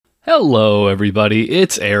Hello, everybody.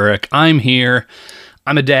 It's Eric. I'm here.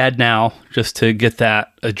 I'm a dad now, just to get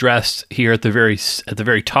that addressed here at the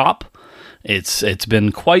very top. It's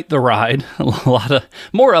been quite the ride. A lot of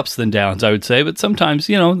more ups than downs, I would say, but sometimes,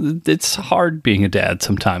 it's hard being a dad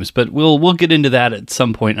sometimes. But we'll get into that at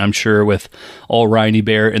some point, I'm sure, with all Rhiney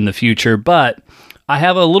Bear in the future. But I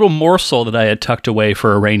have a little morsel that I had tucked away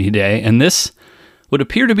for a rainy day, and this would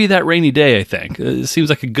appear to be that rainy day, I think. It seems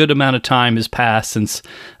like a good amount of time has passed since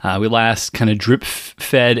we last kind of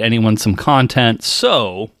drip-fed anyone some content.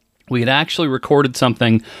 So we had actually recorded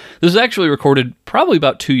something. This was actually recorded probably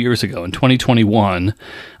about 2 years ago in 2021.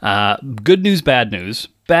 Good news, bad news.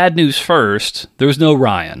 Bad news first, there was no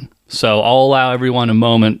Ryan. So I'll allow everyone a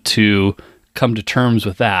moment to come to terms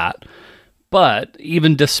with that. But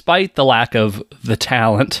even despite the lack of the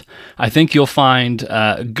talent, I think you'll find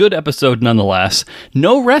a good episode nonetheless.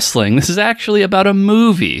 No wrestling. This is actually about a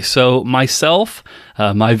movie. So myself,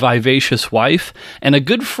 my vivacious wife, and a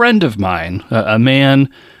good friend of mine, a man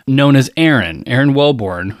known as Aaron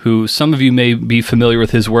Wellborn, who some of you may be familiar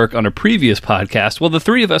with his work on a previous podcast. Well, the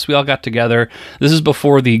three of us, we all got together. This is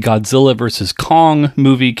before the Godzilla vs. Kong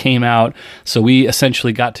movie came out. So we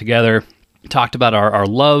essentially got together, talked about our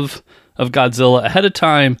love of Godzilla ahead of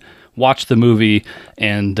time, watched the movie,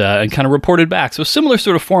 and kind of reported back. So a similar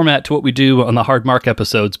sort of format to what we do on the Hard Mark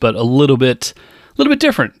episodes, but a little bit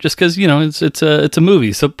different, just because it's a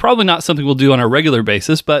movie. So probably not something we'll do on a regular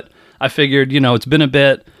basis. But I figured it's been a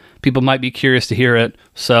bit. People might be curious to hear it.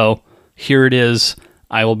 So here it is.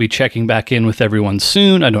 I will be checking back in with everyone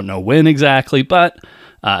soon. I don't know when exactly, but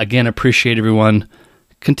again, appreciate everyone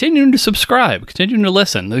continuing to subscribe, continuing to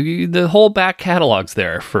listen. The whole back catalog's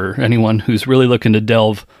there for anyone who's really looking to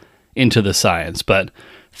delve into the science. But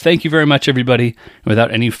thank you very much, everybody.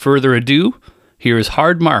 Without any further ado, here is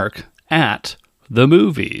Hard Mark at the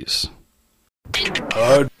movies.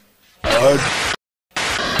 Hard.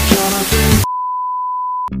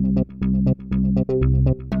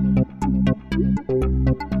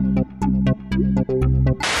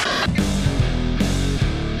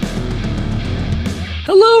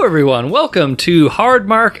 Hello, everyone. Welcome to Hard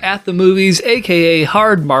Mark at the Movies, aka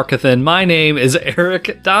Hard Markathon. My name is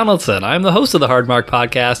Erik Donaldson. I'm the host of the Hard Mark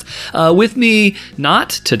podcast. With me, not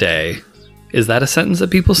today. Is that a sentence that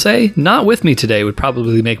people say? Not with me today would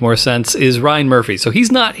probably make more sense, is Ryan Murphy. So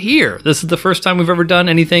he's not here. This is the first time we've ever done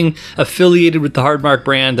anything affiliated with the Hard Mark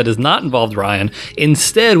brand that has not involved Ryan.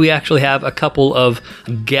 Instead, we actually have a couple of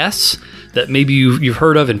guests that maybe you've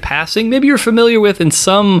heard of in passing, maybe you're familiar with in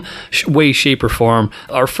some way, shape, or form.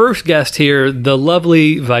 Our first guest here, the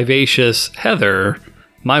lovely, vivacious Heather,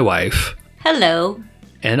 my wife. Hello.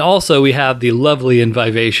 And also we have the lovely and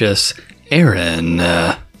vivacious Aaron.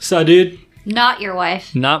 So, dude? Not your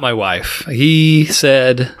wife. Not my wife. He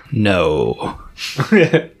said no.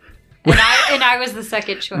 And I was the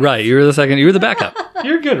second choice. Right, you were the second. You were the backup.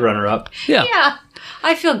 You're a good runner-up. Yeah.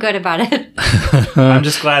 I feel good about it. I'm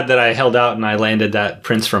just glad that I held out and I landed that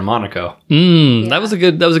Prince from Monaco. Yeah. That was a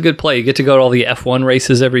good play. You get to go to all the F1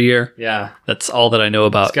 races every year. Yeah. That's all that I know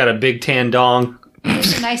about. It's got a big tan dong.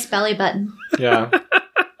 Nice belly button. Yeah.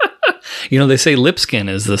 They say lip skin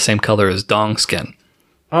is the same color as dong skin.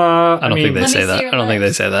 I don't think they say that. I don't think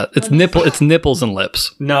they say that. It's nipples and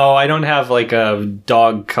lips. No, I don't have like a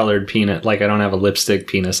dog-colored penis. Like I don't have a lipstick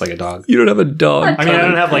penis like a dog. You don't have a dog. I mean, I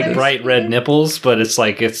don't have like bright red nipples, but it's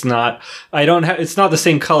like it's not. It's not the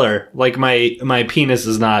same color. Like my penis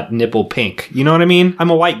is not nipple pink. You know what I mean? I'm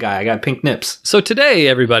a white guy. I got pink nips. So today,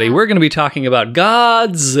 everybody, we're going to be talking about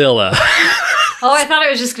Godzilla. Oh, I thought it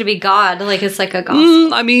was just going to be God. Like, it's like a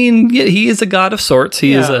gospel. Yeah, he is a god of sorts.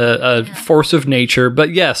 He is a force of nature.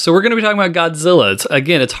 But yes, so we're going to be talking about Godzilla.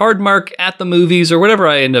 It's Hard Mark at the movies, or whatever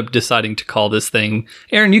I end up deciding to call this thing.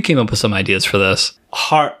 Aaron, you came up with some ideas for this.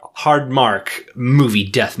 Hard Mark movie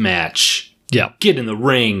death match. Yeah. Get in the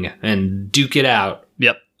ring and duke it out.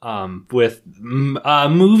 Yep. With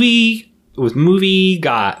movie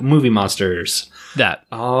monsters. That.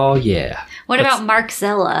 Oh, yeah. What about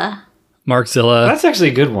Markzilla? Markzilla. That's actually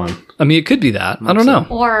a good one. I mean, it could be that. I don't know.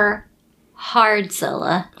 Or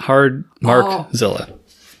Hardzilla. Hard Markzilla.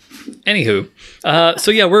 Anywho,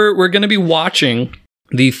 so yeah, we're going to be watching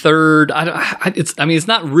the third. It's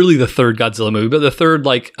not really the third Godzilla movie, but the third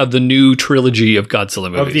of the new trilogy of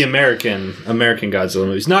Godzilla movies. Of the American Godzilla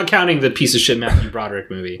movies, not counting the piece of shit Matthew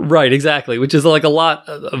Broderick movie. Right, exactly, which is like a lot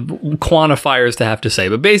of quantifiers to have to say.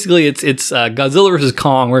 But basically, it's Godzilla vs.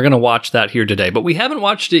 Kong. We're going to watch that here today, but we haven't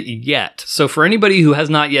watched it yet. So for anybody who has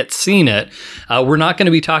not yet seen it, we're not going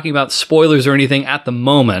to be talking about spoilers or anything at the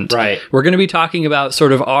moment. Right. We're going to be talking about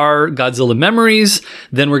sort of our Godzilla memories.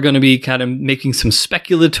 Then we're going to be kind of making some speculative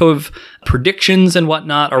speculative predictions and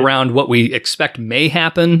whatnot around what we expect may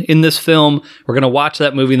happen in this film. We're going to watch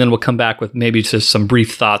that movie, and then we'll come back with maybe just some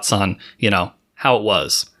brief thoughts on, how it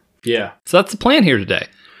was. Yeah. So that's the plan here today.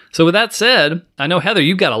 So with that said, I know, Heather,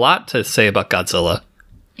 you've got a lot to say about Godzilla.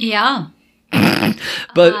 Yeah.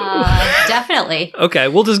 But Definitely. okay,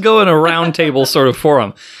 we'll just go in a round table sort of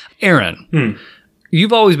forum. Aaron,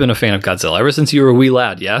 you've always been a fan of Godzilla ever since you were a wee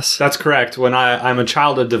lad, yes? That's correct. When I'm a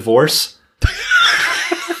child of divorce.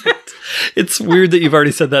 It's weird that you've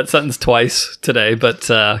already said that sentence twice today, but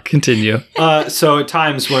continue. So at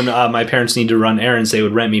times when my parents need to run errands, they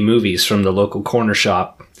would rent me movies from the local corner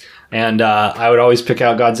shop. And I would always pick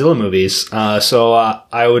out Godzilla movies. So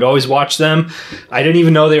I would always watch them. I didn't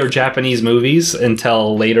even know they were Japanese movies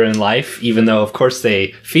until later in life, even though, of course,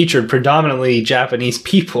 they featured predominantly Japanese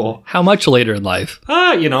people. How much later in life?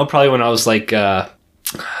 Probably when I was like, I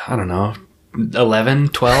don't know, 11,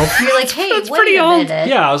 12. You're like, hey, That's wait pretty a old. minute.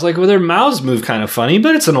 Yeah, I was like, well, their mouths move kind of funny,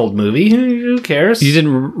 but it's an old movie. Who cares? You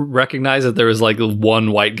didn't recognize that there was like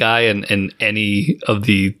one white guy in any of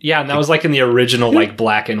the... Yeah, and that was like in the original, like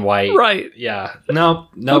black and white. Right. Yeah.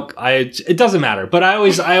 Nope. It doesn't matter. But I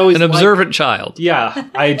always An observant child. Yeah,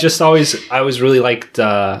 I always really liked,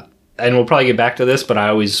 and we'll probably get back to this, but I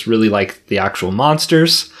always really liked the actual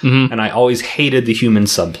monsters, and I always hated the human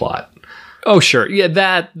subplot. Oh, sure. Yeah,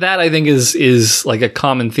 that I think is like a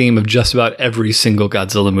common theme of just about every single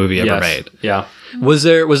Godzilla movie ever made. Yeah. Was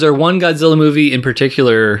there one Godzilla movie in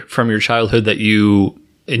particular from your childhood that you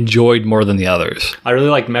enjoyed more than the others? I really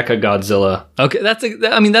like Mecha Godzilla. Okay,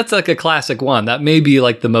 that's like a classic one. That may be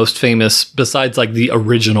like the most famous besides like the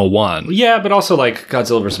original one. Yeah, but also like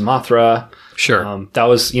Godzilla vs. Mothra. Sure. That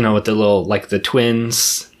was, with the little, like the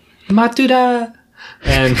twins. Matura!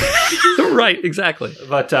 And right, exactly.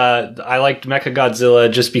 But I liked Mecha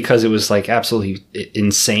Godzilla just because it was like absolutely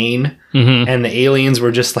insane, and the aliens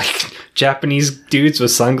were just like Japanese dudes with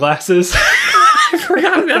sunglasses. I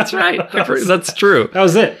forgot. That's right. That's true. That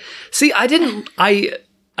was it. See, I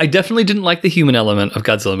definitely didn't like the human element of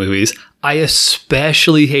Godzilla movies. I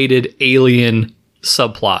especially hated alien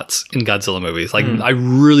subplots in Godzilla movies. Like, I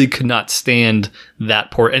really could not stand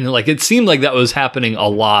that part. And like, it seemed like that was happening a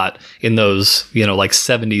lot in those, like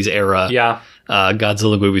 70s era. Yeah.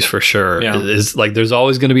 Godzilla movies for sure. Yeah. Is like there's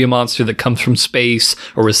always going to be a monster that comes from space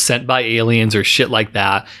or was sent by aliens or shit like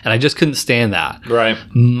that, and I just couldn't stand that. Right.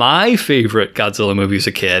 My favorite Godzilla movie as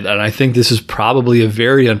a kid, and I think this is probably a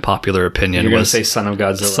very unpopular opinion, You're going to was say Son of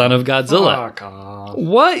Godzilla. Son of Godzilla. Fuck off.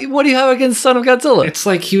 What do you have against Son of Godzilla? It's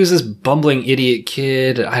like he was this bumbling idiot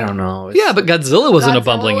kid. I don't know. Yeah, but Godzilla wasn't a Godzilla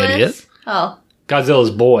bumbling was? idiot. Oh.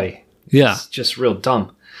 Godzilla's boy. Yeah. It's just real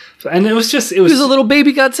dumb. And it was He was a little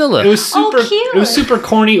baby Godzilla. It was super. cute. It was super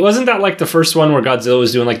corny. Wasn't that like the first one where Godzilla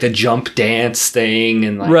was doing like the jump dance thing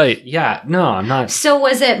and like? Right. Yeah. No, I'm not. So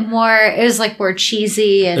was it more, it was like more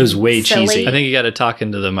cheesy and It was way silly? cheesy. I think you got to talk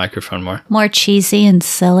into the microphone more. More cheesy and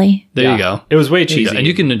silly. There Yeah. you go. It was way There you go. cheesy. And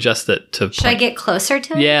you can adjust it to. Should I get closer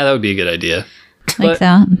to it? Yeah, that would be a good idea. Like But-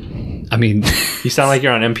 that. I mean, You sound like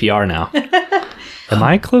you're on NPR now. Am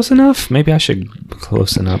I close enough? Maybe I should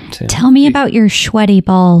close enough too. Tell me about your sweaty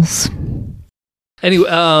balls. anyway,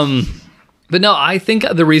 but no, I think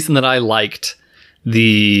the reason that I liked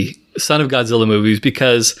the Son of Godzilla movies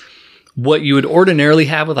because what you would ordinarily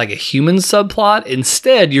have with like a human subplot,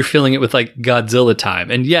 instead you're filling it with like Godzilla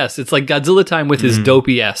time. And yes, it's like Godzilla time with his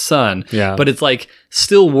dopey ass son. Yeah. But it's like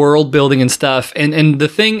still world building and stuff. And the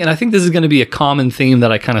thing, and I think this is going to be a common theme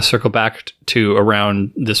that I kind of circle back to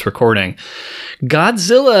around this recording.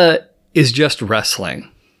 Godzilla is just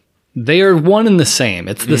wrestling. They are one and the same.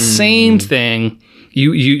 It's the same thing.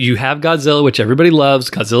 You have Godzilla, which everybody loves.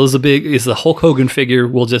 Godzilla is the Hulk Hogan figure,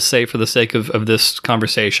 we'll just say for the sake of this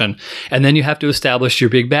conversation. And then you have to establish your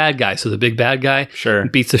big bad guy. So the big bad guy Sure.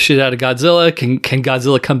 beats the shit out of Godzilla. Can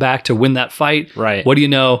Godzilla come back to win that fight? Right. What do you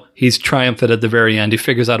know? He's triumphant at the very end. He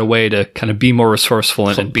figures out a way to kind of be more resourceful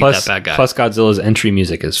and beat that bad guy. Plus, Godzilla's entry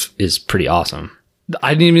music is pretty awesome.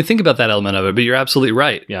 I didn't even think about that element of it, but you're absolutely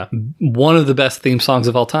right. Yeah. One of the best theme songs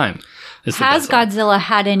of all time. Is the Has Godzilla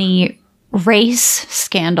had any race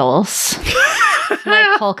scandals like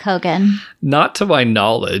Hulk Hogan? Not to my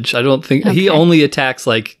knowledge. I don't think he only attacks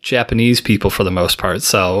like Japanese people for the most part.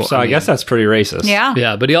 So I guess that's pretty racist. Yeah.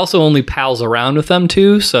 yeah, but he also only pals around with them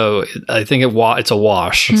too. So I think it's a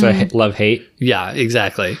wash. It's a love hate. Yeah,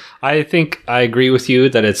 exactly. I think I agree with you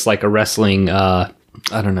that it's like a wrestling.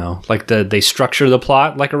 I don't know, like they structure the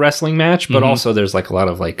plot like a wrestling match, but also there's like a lot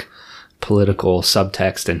of like political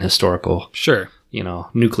subtext and historical. Sure.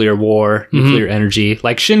 Nuclear war, nuclear energy,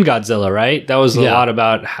 like Shin Godzilla, right? That was a Yeah. lot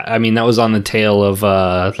about. I mean, that was on the tail of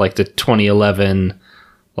like the 2011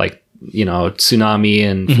 like tsunami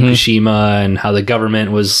and Fukushima, and how the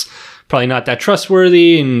government was probably not that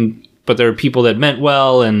trustworthy, but there are people that meant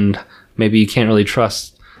well, and maybe you can't really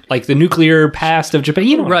trust, like the nuclear past of Japan.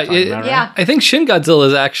 You know what I'm talking about, right? Yeah. I think Shin Godzilla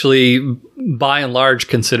is actually, by and large,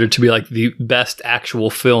 considered to be like the best actual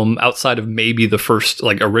film outside of maybe the first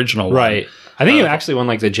like original one. Right. I think it actually won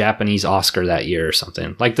like the Japanese Oscar that year or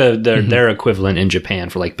something, like their equivalent in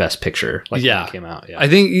Japan for like Best Picture. Like when it came out. Yeah. I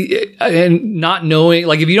think, and not knowing,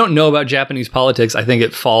 like if you don't know about Japanese politics, I think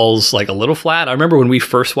it falls like a little flat. I remember when we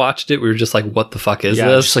first watched it, we were just like, "What the fuck is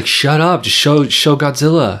this?" Just like shut up, just show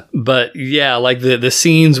Godzilla. But yeah, like the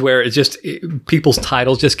scenes where it's just people's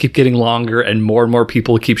titles just keep getting longer and more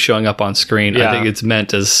people keep showing up on screen. Yeah. I think it's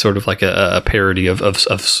meant as sort of like a parody of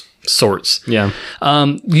sorts. Yeah.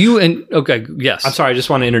 Yes. I'm sorry, I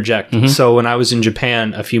just want to interject. So when I was in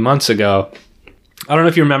Japan a few months ago, I don't know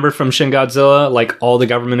if you remember from Shin Godzilla, like all the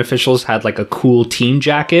government officials had like a cool team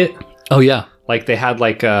jacket. Oh yeah. Like they had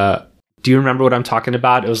like do you remember what I'm talking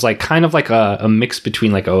about? It was like kind of like a mix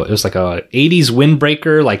between it was like a 80s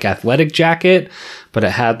windbreaker, like athletic jacket, but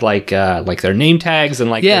it had like their name tags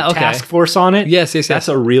and like their task force on it. Yes. That's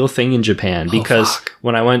a real thing in Japan, because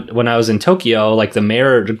when I was in Tokyo, like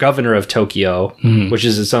the governor of Tokyo, which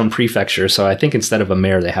is its own prefecture. So I think instead of a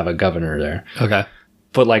mayor, they have a governor there. Okay.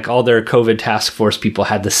 But like all their COVID task force people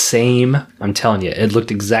had the same, I'm telling you, it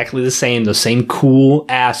looked exactly the same, the same cool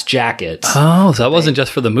ass jackets. Oh, so that wasn't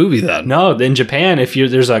just for the movie then. No, in Japan, if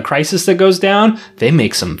there's a crisis that goes down, they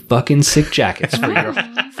make some fucking sick jackets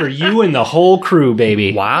for you and the whole crew,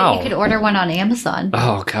 baby. Wow. You could order one on Amazon.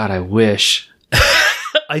 Oh God, I wish.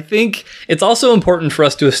 I think it's also important for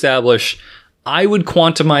us to establish I would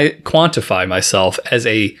quantify myself as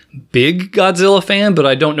a big Godzilla fan, but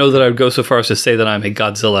I don't know that I would go so far as to say that I'm a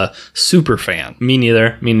Godzilla super fan. Me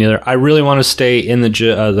neither. I really want to stay in the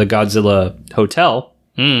Godzilla hotel,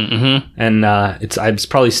 and it's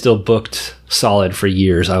probably still booked solid for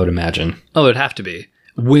years, I would imagine. Oh, it'd have to be.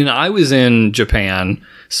 When I was in Japan,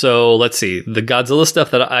 so let's see, the Godzilla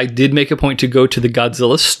stuff that I did make a point to go to the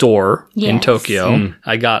Godzilla store in Yes. Tokyo.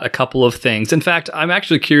 I got a couple of things. In fact, I'm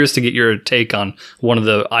actually curious to get your take on one of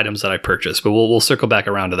the items that I purchased, but we'll circle back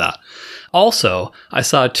around to that. Also, I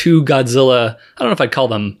saw 2 Godzilla, I don't know if I'd call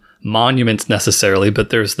them monuments necessarily,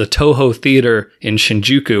 but there's the Toho Theater in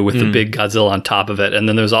Shinjuku with the big Godzilla on top of it, and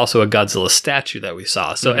then there's also a Godzilla statue that we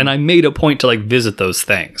saw. So, and I made a point to like visit those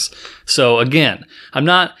things. So again, I'm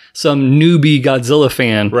not some newbie Godzilla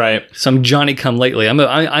fan, Right. some Johnny come lately.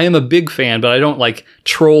 I am a big fan, but I don't like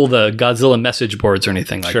troll the Godzilla message boards or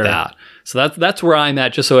anything like that. So that's where I'm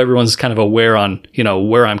at, just so everyone's kind of aware on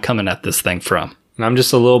where I'm coming at this thing from. And I'm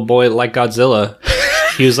just a little boy like Godzilla.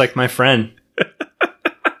 He was like my friend.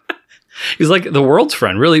 He's like the world's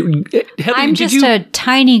friend, really. Heather, I'm just a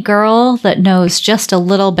tiny girl that knows just a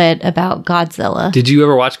little bit about Godzilla. Did you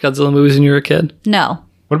ever watch Godzilla movies when you were a kid? No.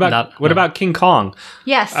 What about King Kong?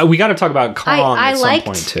 Yes. We got to talk about Kong I at some liked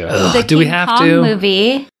point too. the do we King have Kong to?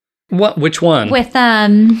 movie What? Which one? with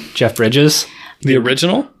Jeff Bridges, the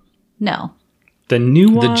original? no. the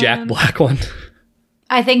new one, The Jack Black one?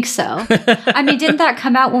 I think so. I mean, didn't that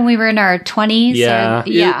come out when we were in our 20s? Yeah.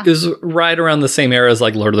 Yeah. It was right around the same era as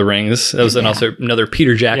like Lord of the Rings. That was also another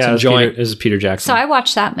Peter Jackson joint. It was Peter Jackson. So I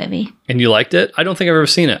watched that movie. And you liked it? I don't think I've ever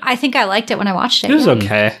seen it. I think I liked it when I watched it. It was yeah.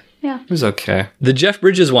 okay. Yeah. It was okay. The Jeff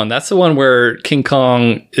Bridges one, that's the one where King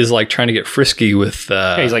Kong is like trying to get frisky with...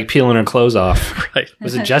 Yeah, he's like peeling her clothes off. right.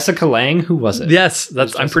 Was it Jessica Lange? Who was it? Yes,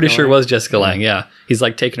 I'm pretty sure it Lange? was Jessica Lange, yeah. He's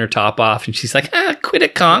like taking her top off and she's like, quit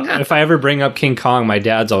it, Kong. If I ever bring up King Kong, my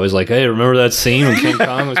dad's always like, hey, remember that scene when King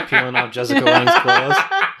Kong was peeling off Jessica Lange's clothes?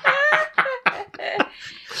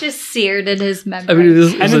 Just seared in his memory. I mean,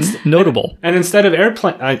 this And is notable. And instead of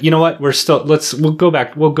airplane, you know what? We'll go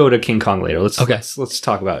back. We'll go to King Kong later. Let's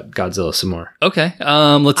talk about Godzilla some more. Okay,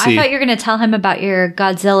 let's see. I thought you were going to tell him about your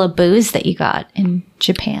Godzilla booze that you got in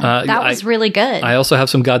Japan. That was really good. I also have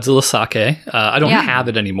some Godzilla sake. I don't have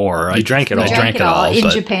it anymore. I drank it all. I drank it all in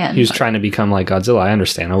but- Japan. He was trying to become like Godzilla. I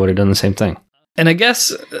understand. I would have done the same thing. And I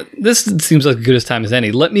guess this seems like as good as time as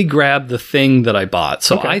any. Let me grab the thing that I bought.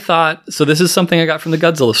 So I thought, this is something I got from the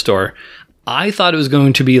Godzilla store. I thought it was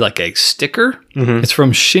going to be like a sticker. It's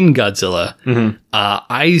from Shin Godzilla.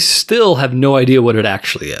 I still have no idea what it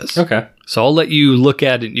actually is. Okay. So I'll let you look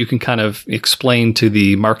at it. You can kind of explain to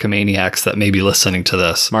the Markomaniacs that may be listening to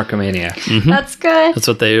this. Markomania. That's good. That's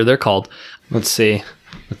what they're called. Let's see.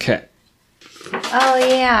 Okay. Oh,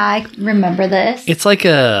 yeah. I remember this. It's like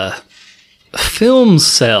a film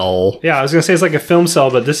cell. Yeah, I was going to say it's like a film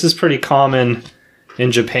cell, but this is pretty common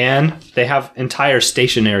in Japan. They have entire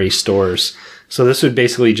stationery stores So this would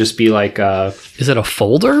basically just be like Is it a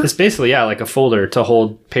folder? it's basically like a folder to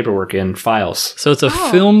hold paperwork in files. So it's a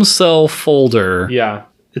film cell folder. Yeah.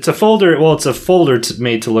 It's a folder. Well, it's a folder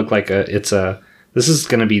made to look like this is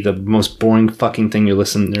going to be the most boring fucking thing your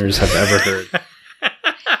listeners have ever heard.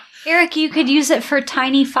 Eric, you could use it for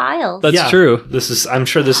tiny files. That's true. I'm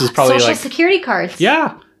sure this is probably Social like, security cards.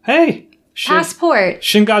 yeah. Hey, Passport.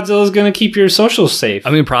 Shin Godzilla's going to keep your socials safe.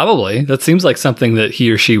 I mean, probably. That seems like something that he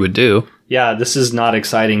or she would do. Yeah, this is not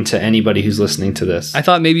exciting to anybody who's listening to this. I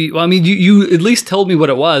thought maybe, well, I mean, you at least told me what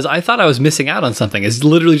it was. I thought I was missing out on something. It's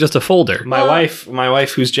literally just a folder. My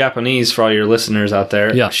wife, who's Japanese, for all your listeners out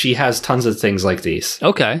there, she has tons of things like these.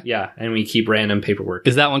 Okay. Yeah, and we keep random paperwork.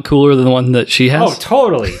 Is that one cooler than the one that she has? Oh,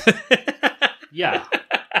 totally. Yeah.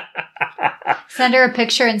 Send her a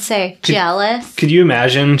picture and say, jealous. Could you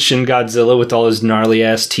imagine Shin Godzilla with all his gnarly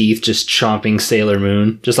ass teeth just chomping Sailor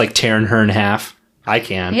Moon, just like tearing her in half? I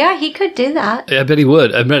can. Yeah, he could do that. I bet he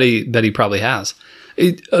would. I bet he probably has.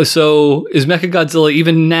 So is Mechagodzilla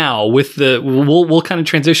even now with the? We'll kind of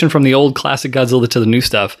transition from the old classic Godzilla to the new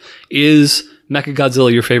stuff. Is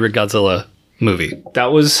Mechagodzilla your favorite Godzilla movie?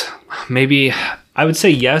 That was maybe, I would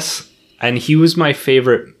say yes, and he was my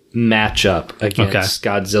favorite matchup against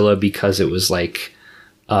Godzilla because it was like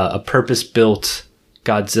a purpose-built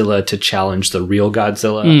Godzilla to challenge the real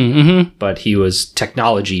Godzilla, but he was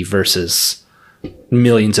technology versus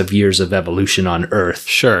millions of years of evolution on Earth,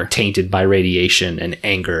 tainted by radiation and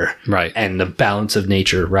anger, right, and the balance of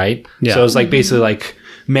nature, right? Yeah. So it was like basically like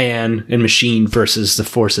man and machine versus the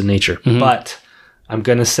force of nature. But I'm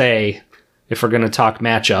gonna say, if we're gonna talk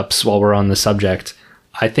matchups while we're on the subject,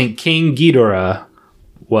 I think King Ghidorah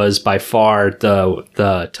was by far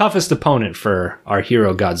the toughest opponent for our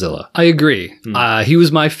hero Godzilla. I agree. He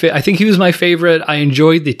was I think he was my favorite. I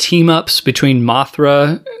enjoyed the team ups between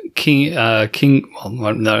Mothra,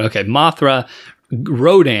 Mothra,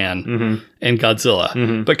 Rodan, and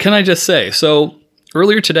Godzilla. But can I just say, so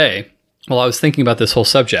earlier today, while I was thinking about this whole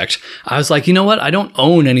subject, I was like, you know what? I don't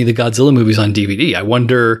own any of the Godzilla movies on DVD. I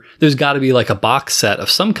wonder, there's got to be like a box set of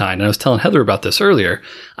some kind. And I was telling Heather about this earlier.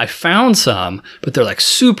 I found some, but they're like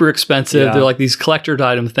super expensive. Yeah. They're like these collector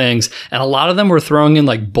item things. And a lot of them were throwing in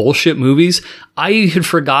like bullshit movies. I had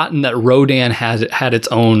forgotten that Rodan had its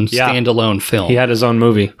own standalone film. He had his own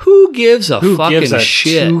movie. Who gives a fucking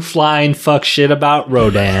shit? Two flying fuck shit about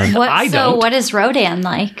Rodan. What is Rodan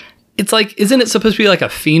like? It's like, isn't it supposed to be like a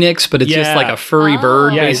phoenix, but it's just like a furry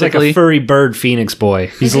bird, yeah, basically? He's like a furry bird phoenix boy.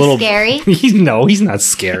 He's a little scary? He's not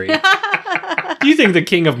scary. Do you think the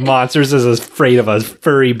king of monsters is afraid of a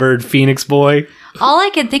furry bird phoenix boy? All I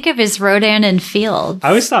can think of is Rodan and Fields. I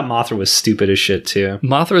always thought Mothra was stupid as shit, too.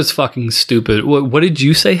 Mothra is fucking stupid. What did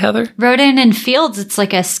you say, Heather? Rodan and Fields, it's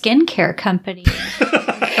like a skincare company.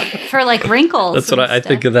 For like wrinkles. That's what I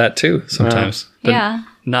think of that, too, sometimes. Yeah.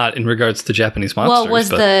 Not in regards to Japanese monsters. Well, was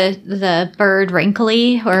the bird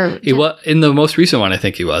wrinkly? Or he was in the most recent one, I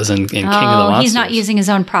think he was, in King of the Monsters. He's not using his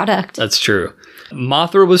own product. That's true.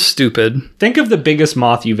 Mothra was stupid. Think of the biggest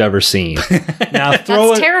moth you've ever seen. Now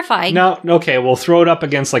That's terrifying. Now, okay, we'll throw it up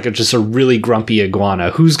against like just a really grumpy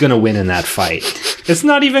iguana. Who's going to win in that fight? It's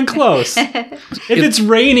not even close. If it's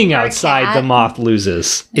raining outside, the moth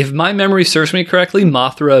loses. If my memory serves me correctly,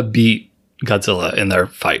 Mothra beat Godzilla in their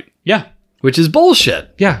fight. Yeah. Which is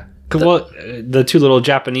bullshit. Yeah. Well, the two little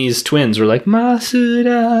Japanese twins were like,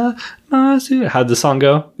 Masuda, Masuda. How'd the song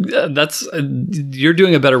go? You're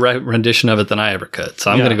doing a better rendition of it than I ever could. So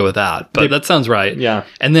I'm going to go with that. But that sounds right. Yeah.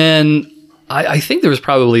 And then I think there was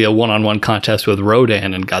probably a one-on-one contest with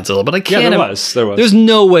Rodan and Godzilla. But I can't. Yeah, there was. There's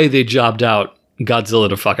no way they jobbed out Godzilla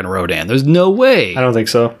to fucking Rodan. There's no way. I don't think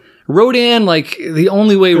so. Rodan, like, the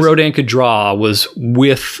only way Rodan could draw was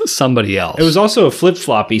with somebody else. It was also a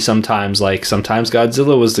flip-floppy sometimes. Like, sometimes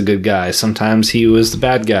Godzilla was the good guy. Sometimes he was the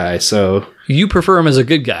bad guy, so... You prefer him as a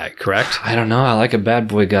good guy, correct? I don't know. I like a bad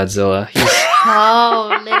boy Godzilla.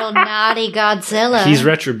 Oh, little naughty Godzilla. He's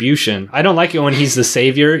retribution. I don't like it when he's the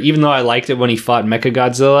savior, even though I liked it when he fought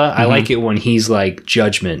Mechagodzilla. I like it when he's, like,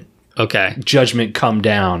 judgment. Okay. Judgment come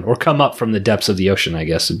down, or come up from the depths of the ocean, I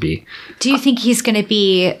guess would be. Do you think he's going to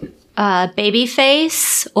be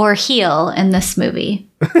babyface or heel in this movie?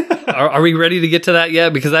 Are we ready to get to that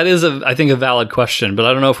yet? Because that is, I think, a valid question, but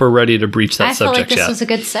I don't know if we're ready to breach that subject yet. I feel like this was a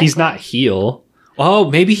good segue. He's not heel. Oh,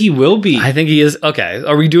 maybe he will be. I think he is. Okay.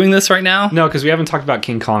 Are we doing this right now? No, because we haven't talked about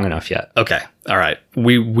King Kong enough yet. Okay. All right.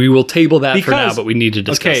 We will table that for now, but we need to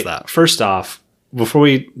discuss that. First off, before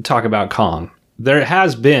we talk about Kong, there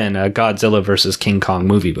has been a Godzilla versus King Kong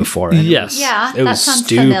movie before. Yes. Yeah, it was sounds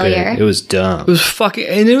stupid. familiar. It was dumb. It was fucking,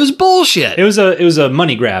 and it was bullshit. It was a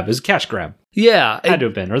money grab. It was a cash grab. Yeah. Had to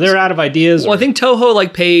have been. Or they're out of ideas. Well, I think Toho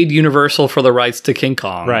like paid Universal for the rights to King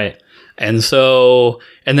Kong. Right. And so,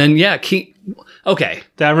 and then, yeah, okay.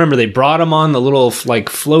 I remember they brought him on the little like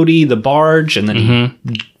floaty, the barge, and then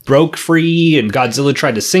he broke free and Godzilla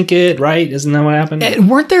tried to sink it, right? Isn't that what happened? And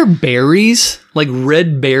weren't there berries, like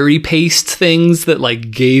red berry paste things that like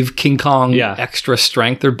gave King Kong extra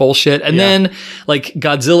strength or bullshit? And then like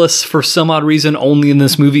Godzilla, for some odd reason, only in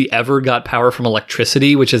this movie ever got power from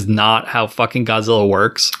electricity, which is not how fucking Godzilla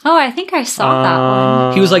works. Oh, I think I saw that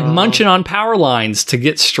one. He was like munching on power lines to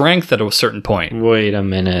get strength at a certain point. Wait a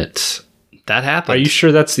minute. That happened. Are you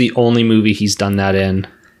sure that's the only movie he's done that in?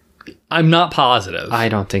 I'm not positive. I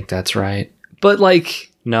don't think that's right. But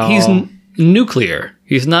like, no, he's nuclear.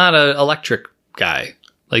 He's not an electric guy.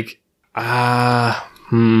 Like, I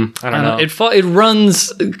don't know. It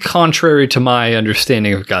runs contrary to my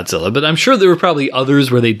understanding of Godzilla, but I'm sure there were probably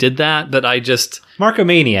others where they did that. But I just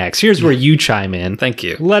Markomaniacs. Here's where you chime in. Thank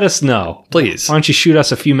you. Let us know, please. Why don't you shoot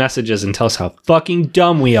us a few messages and tell us how fucking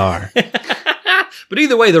dumb we are? But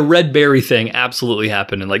either way, the red berry thing absolutely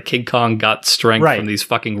happened, and like King Kong got strength from these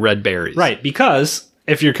fucking red berries. Right, because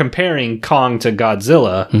if you're comparing Kong to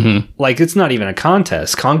Godzilla, like it's not even a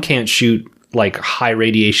contest. Kong can't shoot like high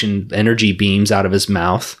radiation energy beams out of his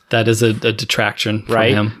mouth. That is a detraction from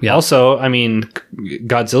him. Yeah. Also, I mean,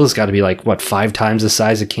 Godzilla's got to be like, what, 5 times the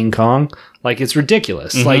size of King Kong? Like, it's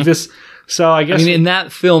ridiculous. Like this... So I guess... I mean, in that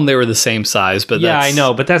film, they were the same size, but yeah, I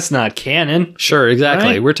know, but that's not canon. Sure,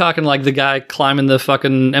 exactly. Right? We're talking like the guy climbing the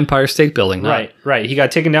fucking Empire State Building. Right. He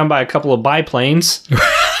got taken down by a couple of biplanes.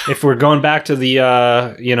 If we're going back to the,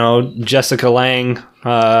 Jessica Lange...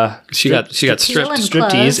 she got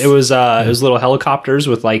striptease. It was little helicopters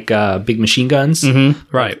with like big machine guns.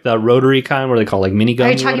 Mm-hmm. Right. Like the rotary kind, what are they called? Like miniguns.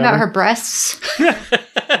 Are you talking about her breasts?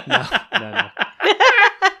 No.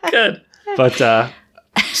 Good. But...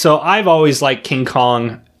 So I've always liked King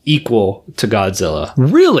Kong equal to Godzilla.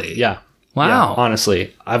 Really? Yeah. Wow. Yeah,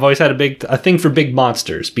 honestly, I've always had a thing for big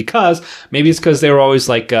monsters because maybe it's because they were always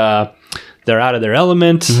like they're out of their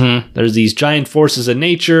element. There's these giant forces of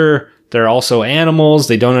nature. They're also animals.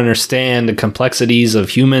 They don't understand the complexities of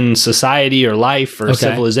human society or life or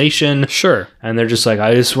civilization. Sure. And they're just like,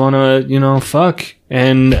 I just want to, fuck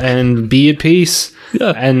and be at peace.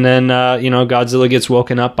 Yeah. And then, Godzilla gets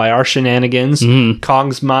woken up by our shenanigans.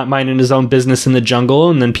 Kong's minding his own business in the jungle,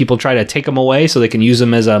 and then people try to take him away so they can use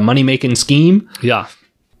him as a money-making scheme. Yeah.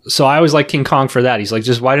 So I always like King Kong for that. He's like,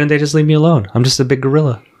 why didn't they just leave me alone? I'm just a big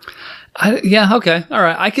gorilla. Yeah, okay. All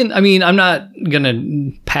right. I'm not going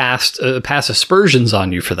to pass aspersions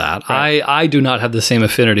on you for that. Right. I do not have the same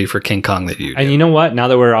affinity for King Kong that you do. And you know what? Now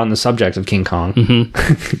that we're on the subject of King Kong,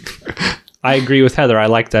 I agree with Heather. I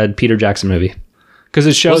like that Peter Jackson movie. Because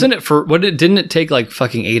it showed... didn't it take like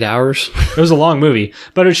fucking 8 hours? It was a long movie.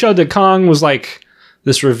 But it showed that Kong was like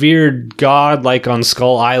this revered god like on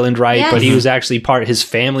Skull Island, right? Yes. But he was actually his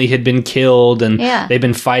family had been killed and they've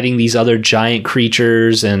been fighting these other giant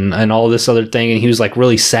creatures and all this other thing. And he was like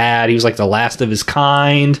really sad. He was like the last of his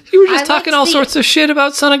kind. You were just talking all sorts of shit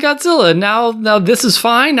about Son of Godzilla. Now this is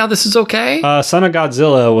fine? Now this is okay? Son of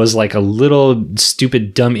Godzilla was like a little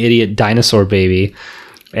stupid, dumb idiot dinosaur baby.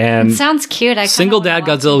 And it sounds cute. Single Dad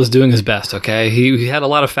Godzilla was doing his best, okay? He had a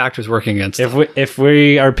lot of factors working against him. If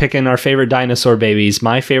we are picking our favorite dinosaur babies,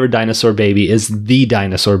 my favorite dinosaur baby is the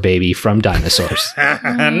dinosaur baby from Dinosaurs.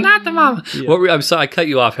 Not the mom. Yeah. I'm sorry, I cut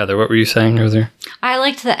you off, Heather. What were you saying earlier? I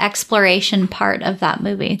liked the exploration part of that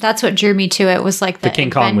movie. That's what drew me to it, was like the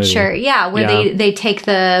King Kong movie. Yeah, where they take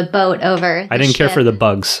the boat over. I didn't care for the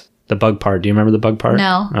bugs. The bug part. Do you remember the bug part?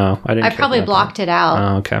 No. Oh, I didn't. I probably blocked it out.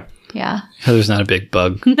 Oh, okay. Yeah. Heather's not a big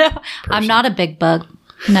bug. No, I'm not a big bug.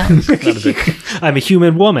 No. I'm a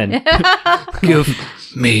human woman. Give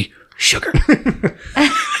me sugar.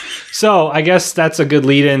 So I guess that's a good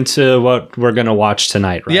lead into what we're going to watch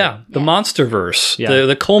tonight, right? Yeah, the Monsterverse. Yeah.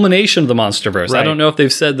 The culmination of the Monsterverse. Right. I don't know if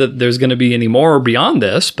they've said that there's going to be any more beyond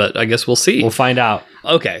this, but I guess we'll see. We'll find out.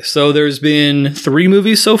 Okay, so there's been 3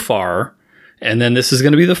 movies so far. And then this is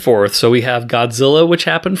going to be the 4th. So we have Godzilla, which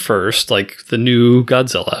happened first, like the new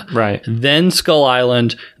Godzilla. Right. Then Skull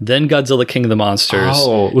Island. Then Godzilla King of the Monsters.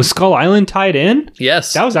 Oh, was Skull Island tied in?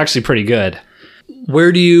 Yes. That was actually pretty good.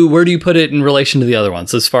 Where do you put it in relation to the other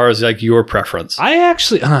ones, as far as like your preference? I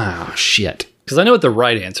actually... Oh, shit. Because I know what the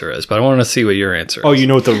right answer is, but I want to see what your answer is. Oh, you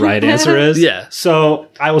know what the right answer is? Yeah. So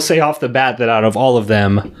I will say off the bat that out of all of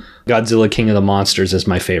them, Godzilla King of the Monsters is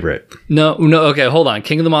my favorite. No, okay, hold on.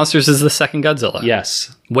 King of the Monsters is the second Godzilla.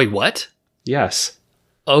 Yes. Wait, what? Yes.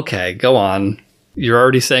 Okay, go on. You're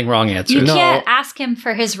already saying wrong answers. You can't ask him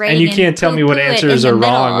for his rating. And you can't tell me what answers are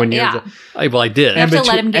wrong when you're. Yeah. Well, I did. You have to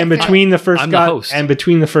let him get between the first host. and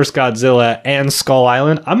between the first Godzilla and Skull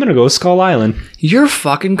Island, I'm gonna go with Skull Island. You're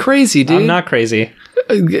fucking crazy, dude. I'm not crazy.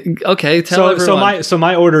 Okay, tell everyone. So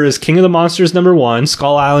my order is King of the Monsters number 1,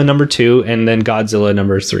 Skull Island number 2, and then Godzilla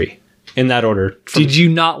number 3. In that order. Did you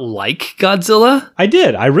not like Godzilla? I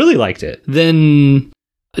did. I really liked it. Then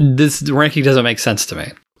this ranking doesn't make sense to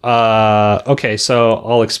me. Okay, so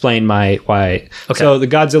I'll explain why. Okay. So the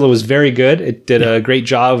Godzilla was very good. It did a great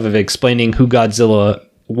job of explaining who Godzilla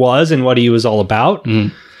was and what he was all about.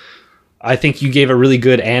 I think you gave a really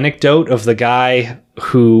good anecdote of the guy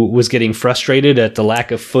who was getting frustrated at the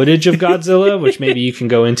lack of footage of Godzilla, which maybe you can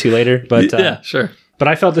go into later. But yeah, sure. But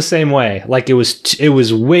I felt the same way. Like it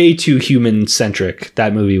was way too human centric.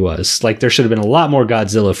 That movie was like there should have been a lot more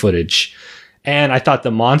Godzilla footage. And I thought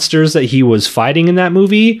the monsters that he was fighting in that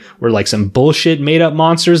movie were like some bullshit made up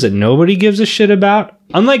monsters that nobody gives a shit about.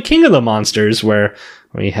 Unlike King of the Monsters, where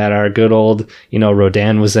we had our good old,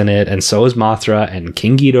 Rodan was in it, and so was Mothra and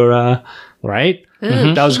King Ghidorah, right?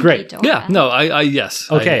 That was great. Ghidorah. Yeah, no,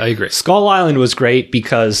 yes. Okay, I agree. Skull Island was great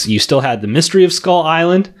because you still had the mystery of Skull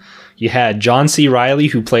Island. You had John C. Reilly,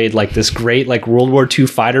 who played like this great like World War II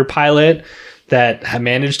fighter pilot that had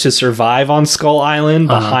managed to survive on Skull Island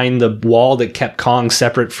behind the wall that kept Kong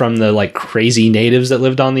separate from the like crazy natives that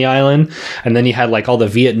lived on the island. And then you had like all the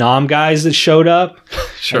Vietnam guys that showed up.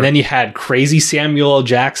 Sure. And then you had crazy Samuel L.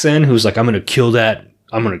 Jackson, who's like, I'm going to kill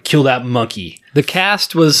that monkey. The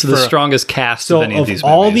cast was the strongest cast of any of these movies.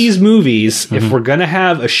 All these movies, if we're going to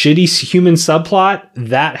have a shitty human subplot,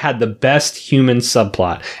 that had the best human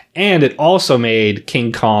subplot. And it also made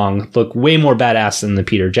King Kong look way more badass than the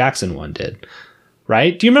Peter Jackson one did.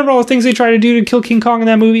 Right? Do you remember all the things they tried to do to kill King Kong in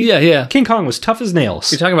that movie? Yeah. King Kong was tough as nails.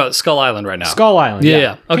 You're talking about Skull Island right now. Skull Island,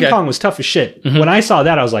 yeah. Okay. King Kong was tough as shit. When I saw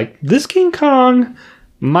that, I was like, this King Kong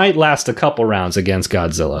might last a couple rounds against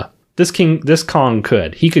Godzilla. This Kong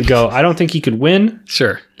could. He could go. I don't think he could win.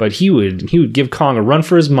 Sure. But he would give Kong a run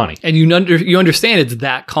for his money. And you understand it's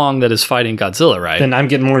that Kong that is fighting Godzilla, right? Then I'm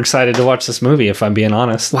getting more excited to watch this movie, if I'm being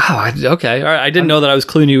honest. Wow. Okay. All right. I didn't know that I was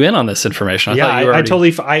cluing you in on this information. I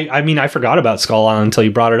totally. I forgot about Skull Island until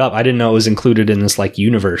you brought it up. I didn't know it was included in this like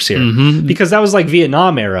universe here because that was like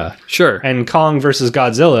Vietnam era. Sure. And Kong versus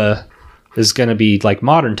Godzilla is going to be like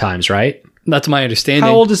modern times, right? That's my understanding.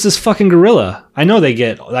 How old is this fucking gorilla? I know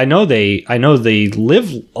they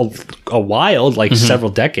live a while, like several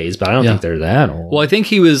decades, but I don't think they're that old. Well, I think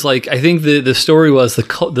he was like, I think the story was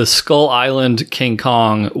the Skull Island King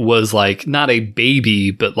Kong was like not a baby,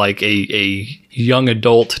 but like a young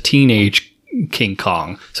adult teenage King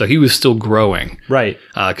Kong. So he was still growing. Right.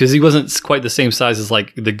 Because he wasn't quite the same size as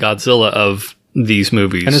like the Godzilla of these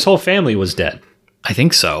movies. And his whole family was dead. I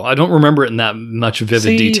think so. I don't remember it in that much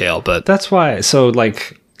vivid detail, but that's why. So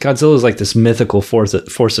like Godzilla is like this mythical force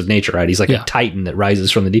of nature, right? He's like a titan that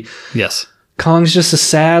rises from the deep. Yes. Kong's just a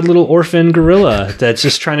sad little orphan gorilla that's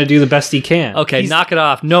just trying to do the best he can. Okay, knock it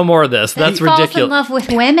off. No more of this. That's ridiculous. He falls in love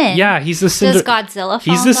with women. Yeah, he's the Does Godzilla fall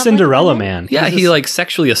He's in the love Cinderella with man. Yeah, he like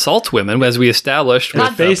sexually assaults women, as we established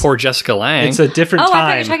with poor Jessica Lange. It's a different time. I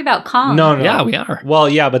thought you were talking about Kong. No. Yeah, we are. Well,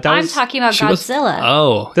 yeah, but I'm talking about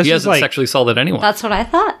Godzilla. He hasn't sexually assaulted anyone. That's what I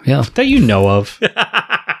thought. Yeah. That you know of.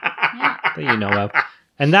 That you know of.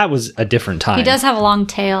 And that was a different time. He does have a long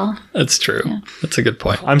tail. That's true. Yeah. That's a good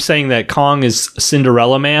point. I'm saying that Kong is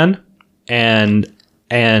Cinderella Man and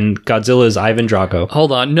Godzilla is Ivan Drago.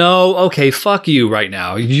 Hold on. No. Okay. Fuck you right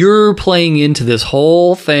now. You're playing into this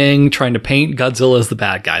whole thing, trying to paint Godzilla as the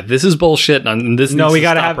bad guy. This is bullshit. And this no, needs we to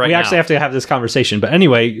gotta stop have. right we actually have to have this conversation. But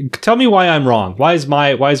anyway, tell me why I'm wrong. Why is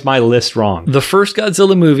my list wrong? The first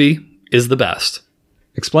Godzilla movie is the best.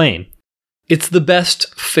 Explain. It's the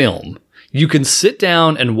best film. You can sit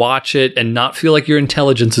down and watch it and not feel like your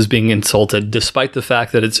intelligence is being insulted, despite the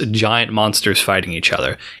fact that it's giant monsters fighting each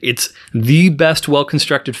other. It's the best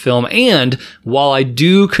well-constructed film. And while I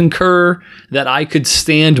do concur that I could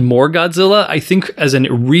stand more Godzilla, I think as a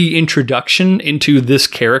reintroduction into this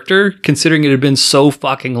character, considering it had been so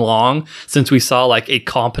fucking long since we saw like a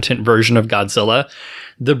competent version of Godzilla,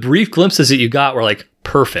 the brief glimpses that you got were like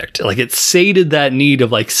perfect. Like it sated that need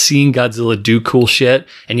of like seeing Godzilla do cool shit.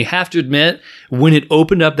 And you have to admit, when it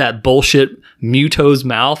opened up that bullshit Muto's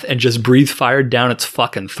mouth and just breathed fire down its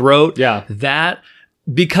fucking throat, that,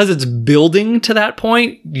 because it's building to that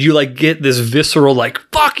point, you like get this visceral like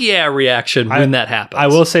fuck yeah reaction when that happens. I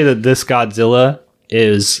will say that this Godzilla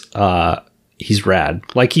is he's rad.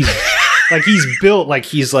 Like he's like he's built like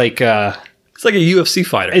he's like it's like a UFC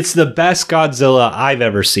fighter. It's the best Godzilla I've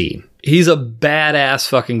ever seen. He's a badass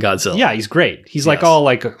fucking Godzilla. Yeah, he's great. He's like all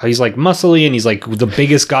like he's like muscly and he's like the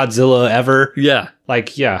biggest Godzilla ever. Yeah.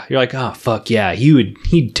 Like, yeah, you're like, oh fuck yeah,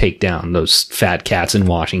 he'd take down those fat cats in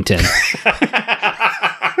Washington.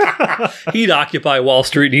 He'd occupy Wall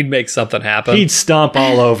Street and he'd make something happen. He'd stomp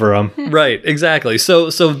all over them. Right, exactly. So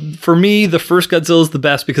for me, the first Godzilla is the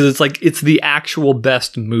best because it's like it's the actual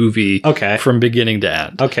best movie from beginning to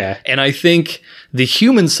end. Okay. And I think the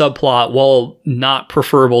human subplot, while not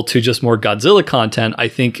preferable to just more Godzilla content, I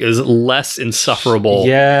think is less insufferable.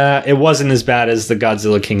 Yeah, it wasn't as bad as the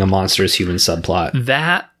Godzilla King of Monsters human subplot.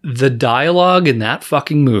 The dialogue in that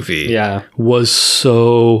fucking movie was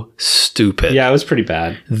so stupid. Yeah, it was pretty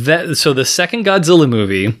bad. So the second Godzilla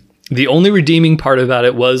movie, the only redeeming part about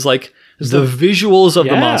it was like the visuals of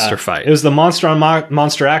the monster fight. It was the monster on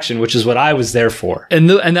monster action, which is what I was there for. And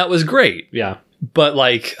that was great. Yeah. But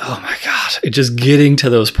like, oh my God, it just getting to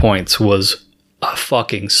those points was a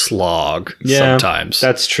fucking slog sometimes.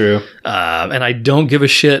 That's true. And I don't give a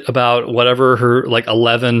shit about whatever her, like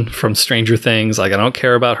 11 from Stranger Things. Like, I don't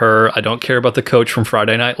care about her. I don't care about the coach from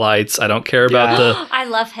Friday Night Lights. I don't care about I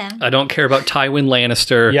love him. I don't care about Tywin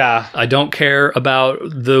Lannister. Yeah. I don't care about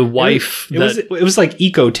the wife. It was like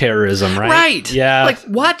eco-terrorism, right? Right. Yeah. Like,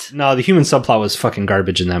 what? No, the human subplot was fucking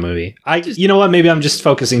garbage in that movie. You know what? Maybe I'm just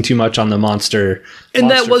focusing too much on the monster. And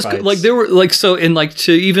that was fights. like, there were like, so in like,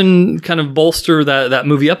 to even kind of bolster that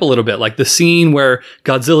movie up a little bit, like the scene where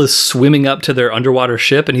Godzilla's swimming up to their underwater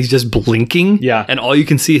ship and he's just blinking. Yeah. And all you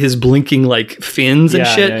can see his blinking like fins and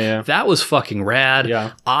shit. Yeah. That was fucking rad.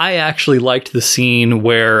 Yeah. I actually liked the scene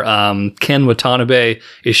where Ken Watanabe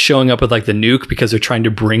is showing up with like the nuke because they're trying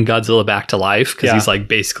to bring Godzilla back to life because he's like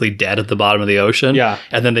basically dead at the bottom of the ocean. Yeah.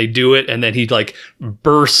 And then they do it and then he like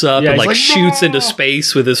bursts up and like shoots into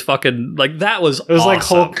space with his fucking like that was It was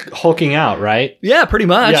awesome. like hulking out, right? Yeah, pretty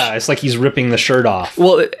much. Yeah, it's like he's ripping the shirt off.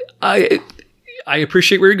 Well, I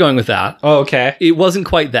appreciate where you're going with that. Oh, okay. It wasn't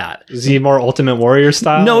quite that. Is he more Ultimate Warrior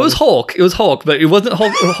style? No, it was Hulk. It was Hulk, but it wasn't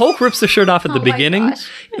Hulk. Hulk rips the shirt off at the beginning.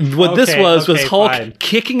 Gosh. What this was Hulk fine.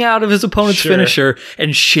 kicking out of his opponent's finisher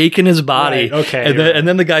and shaking his body. Right, okay, And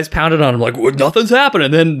then the guys pounded on him like, well, nothing's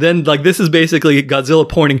happening. Then like this is basically Godzilla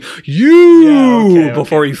pointing you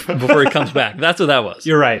before he comes back. That's what that was.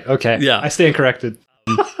 You're right. Okay. Yeah. I stand corrected.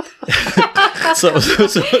 So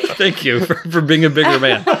thank you for being a bigger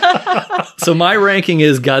man. So my ranking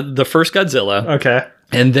is the first Godzilla. Okay.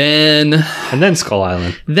 And then Skull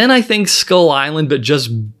Island. Then I think Skull Island, but just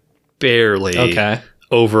barely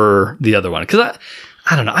over the other one. Because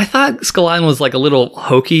I don't know. I thought Skull Island was like a little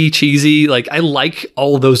hokey, cheesy. Like I like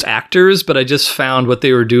all those actors, but I just found what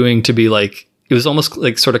they were doing to be like, it was almost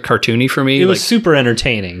like sort of cartoony for me. It was super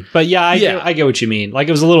entertaining. But yeah, I get what you mean. Like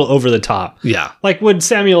it was a little over the top. Yeah. Like would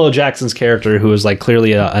Samuel L. Jackson's character, who was like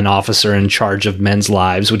clearly an officer in charge of men's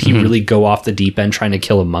lives, would he really go off the deep end trying to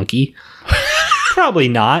kill a monkey? Probably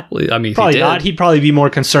not. I mean, probably not. He'd probably be more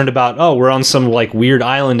concerned about, we're on some like weird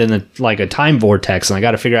island in a time vortex, and I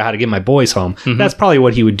got to figure out how to get my boys home. That's probably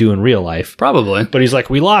what he would do in real life. Probably. But he's like,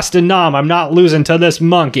 we lost in Nam. I'm not losing to this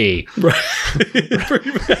monkey.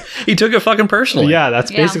 He took it fucking personally. Yeah,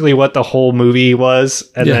 that's basically what the whole movie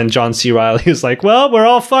was. And then John C. Reilly was like, well, we're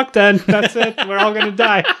all fucked then. That's it. We're all going to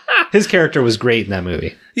die. His character was great in that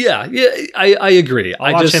movie. Yeah, I agree.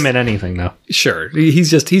 I'll watch him in anything, though. Sure.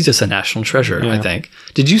 He's just a national treasure, I think.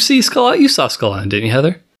 Did you see Skull Island? You saw Skull Island, didn't you,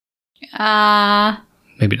 Heather?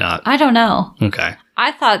 Maybe not. I don't know. Okay.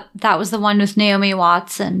 I thought that was the one with Naomi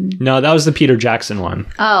Watts and... No, that was the Peter Jackson one.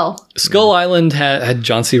 Oh. Skull Island had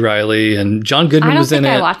John C. Reilly and John Goodman was in it.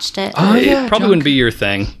 I watched it. Oh, yeah, it probably wouldn't be your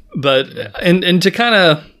thing. But, and to kind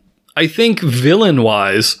of, I think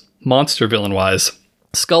monster villain-wise,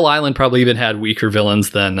 Skull Island probably even had weaker villains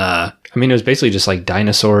than... I mean, it was basically just like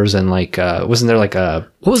dinosaurs and like, wasn't there like a...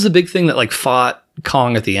 What was the big thing that like fought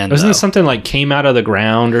Kong at the end? Wasn't it something like came out of the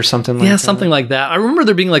ground or something like that? Yeah, something like that. I remember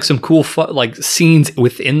there being like some cool like scenes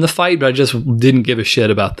within the fight, but I just didn't give a shit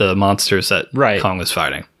about the monsters that Kong was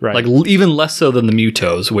fighting. Right. Like even less so than the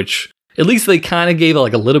Mutos, which at least they kind of gave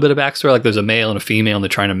like a little bit of backstory. Like there's a male and a female and they're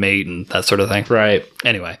trying to mate and that sort of thing. Right.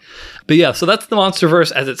 Anyway. But yeah, so that's the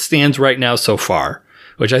MonsterVerse as it stands right now so far.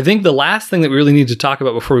 Which I think the last thing that we really need to talk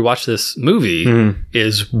about before we watch this movie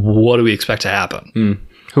is what do we expect to happen?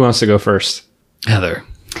 Who wants to go first? Heather.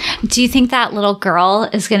 Do you think that little girl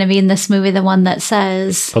is going to be in this movie, the one that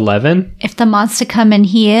says... 11? If the monster come in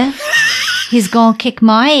here, he's going to kick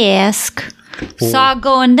my ass. So I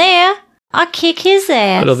go in there, I'll kick his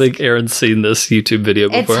ass. I don't think Aaron's seen this YouTube video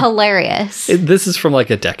before. It's hilarious. This is from like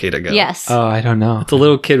a decade ago. Yes. Oh, I don't know. It's a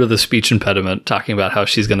little kid with a speech impediment talking about how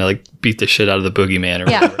she's going to like beat the shit out of the boogeyman or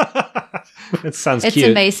whatever. It sounds It's cute.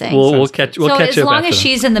 amazing. We'll catch so up as long after as that.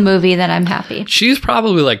 she's in the movie, then I'm happy. She's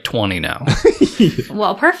probably like 20 now.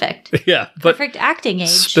 Well, perfect. Yeah, but Perfect acting age.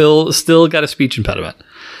 still got a speech impediment.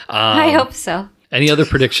 I hope so. Any other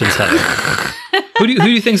predictions, Heather? who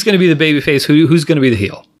do you think is going to be the baby face? Who's going to be the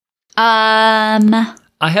heel? I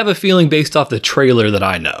have a feeling based off the trailer that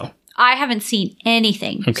I know. I haven't seen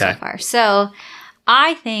anything Okay. so far. So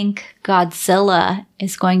I think Godzilla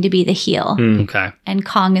is going to be the heel Okay. and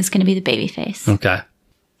Kong is going to be the baby face. Okay.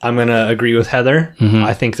 I'm going to agree with Heather.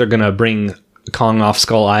 I think they're going to bring Kong off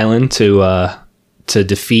Skull Island to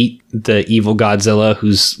defeat the evil Godzilla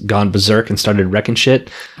who's gone berserk and started wrecking shit.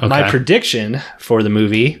 Okay. My prediction for the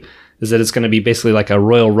movie is that it's going to be basically like a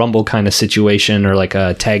Royal Rumble kind of situation or like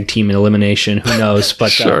a tag team elimination. Who knows? But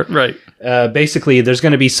Sure, right. basically, there's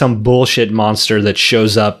going to be some bullshit monster that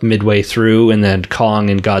shows up midway through, and then Kong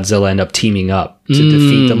and Godzilla end up teaming up to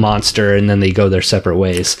defeat the monster, and then they go their separate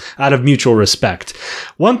ways out of mutual respect.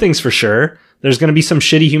 One thing's for sure, there's going to be some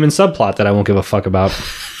shitty human subplot that I won't give a fuck about.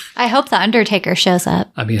 I hope the Undertaker shows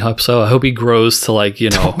up. I mean, hope so. I hope he grows to like,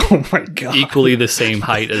 Oh my god. equally the same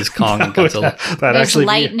height as Kong and Godzilla. That'd There's actually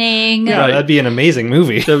lightning. be, yeah, that'd be an amazing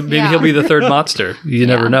movie. So maybe Yeah. he'll be the third monster. You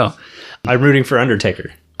never know. I'm rooting for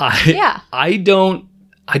Undertaker. I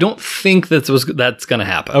don't think that's going to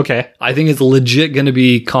happen. Okay. I think it's legit going to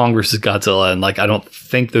be Kong versus Godzilla, and like I don't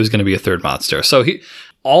think there's going to be a third monster. So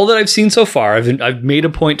all that I've seen so far, I've made a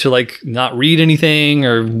point to like not read anything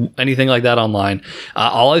or anything like that online.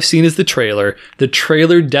 All I've seen is the trailer. The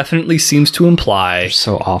trailer definitely seems to imply,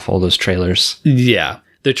 So awful, those trailers. yeah,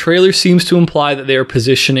 the trailer seems to imply that they are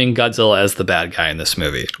positioning Godzilla as the bad guy in this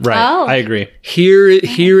movie. Right. Oh. I agree. Here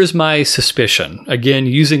is my suspicion. Again,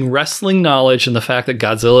 using wrestling knowledge and the fact that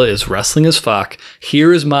Godzilla is wrestling as fuck,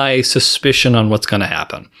 here is my suspicion on what's going to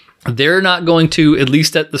happen. They're not going to, at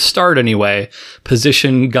least at the start anyway,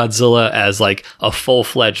 position Godzilla as like a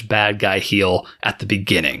full-fledged bad guy heel at the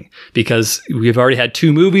beginning. Because we've already had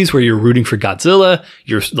 2 movies where you're rooting for Godzilla,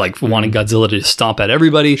 you're like wanting Godzilla to stomp at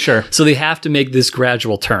everybody. Sure. So they have to make this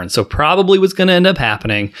gradual turn. So probably what's going to end up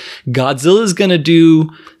happening, Godzilla's going to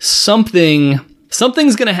do something...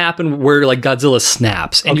 Something's going to happen where like Godzilla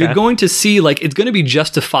snaps and you're going to see like it's going to be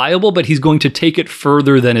justifiable, but he's going to take it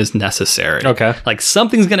further than is necessary. Okay. Like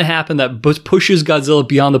something's going to happen that pushes Godzilla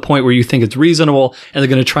beyond the point where you think it's reasonable, and they're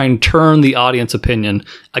going to try and turn the audience opinion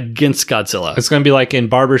against Godzilla. It's going to be like in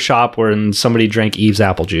Barbershop when somebody drank Eve's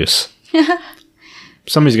apple juice.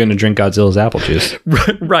 Somebody's going to drink Godzilla's apple juice.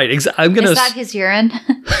 Right. I'm going Is to that his urine?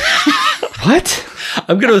 What?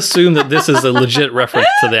 I'm going to assume that this is a legit reference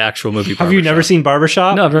to the actual movie. Have you never seen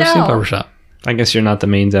Barbershop? No, I've never seen No. Barbershop. I guess you're not the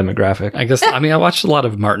main demographic. I guess, I mean, I watched a lot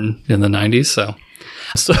of Martin in the 90s, so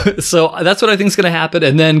that's what I think is going to happen.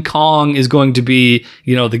 And then Kong is going to be,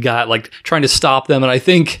 you know, the guy like trying to stop them. And I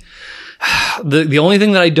think the only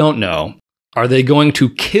thing that I don't know, are they going to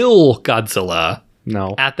kill Godzilla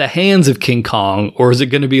No. at the hands of King Kong, or is it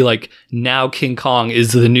going to be like now King Kong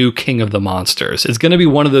is the new king of the monsters? It's going to be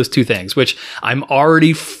one of those two things, which I'm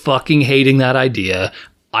already fucking hating that idea.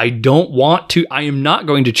 I am not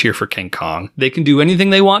going to cheer for King Kong. They can do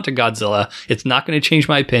anything they want to Godzilla. It's not going to change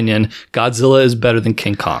my opinion. Godzilla is better than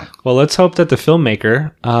King Kong. Well, let's hope that the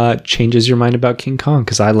filmmaker changes your mind about King Kong,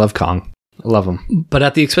 because I love Kong. I love him. But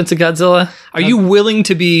at the expense of Godzilla? Are you willing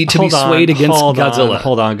to be swayed against Godzilla?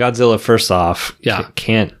 Hold on. Godzilla, first off,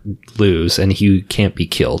 can't lose, and he can't be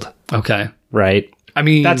killed. Okay. Right? I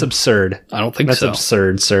mean... That's absurd. I don't think That's so. That's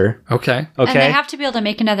absurd, sir. Okay. And they have to be able to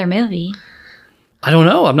make another movie. I don't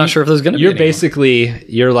know. I'm not sure if there's going to be You're basically...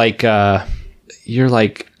 You're like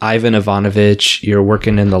Ivan Ivanovich. You're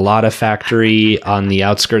working in the Lotta factory on the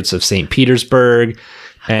outskirts of St. Petersburg.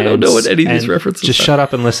 And, I don't know what any of these references Just are. shut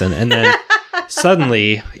up and listen. And then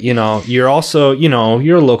suddenly, you're also,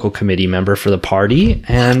 you're a local committee member for the party.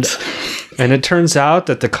 And it turns out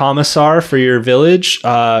that the commissar for your village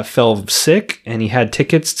fell sick, and he had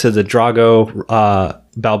tickets to the Drago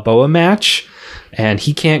Balboa match, and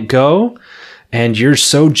he can't go. And you're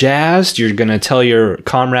so jazzed, you're going to tell your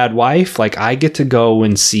comrade wife, like, I get to go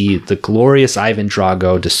and see the glorious Ivan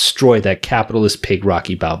Drago destroy that capitalist pig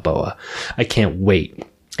Rocky Balboa. I can't wait.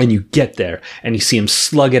 And you get there, and you see him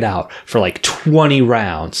slug it out for like 20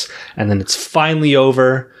 rounds. And then it's finally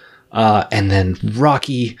over. And then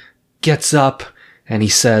Rocky gets up, and he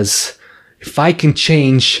says, if I can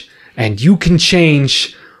change, and you can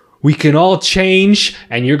change, we can all change,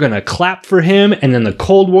 and you're going to clap for him, and then the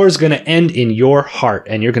Cold War is going to end in your heart,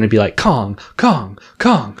 and you're going to be like, Kong, Kong,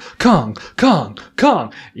 Kong, Kong, Kong,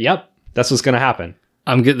 Kong. Yep, that's what's going to happen.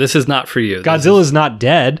 I'm good. This is not for you. Godzilla's not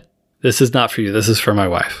dead. This is not for you. This is for my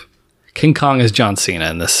wife. King Kong is John Cena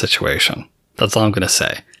in this situation. That's all I'm going to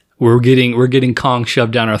say. We're getting Kong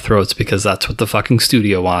shoved down our throats because that's what the fucking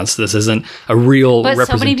studio wants. This isn't a real. But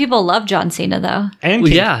so many people love John Cena, though. And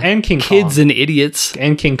King kids Kong. And idiots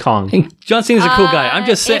and King Kong. And John Cena's a cool guy. I'm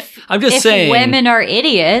just saying. If women are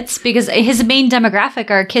idiots, because his main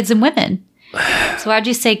demographic are kids and women. So why'd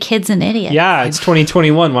you say kids and idiots? Yeah, it's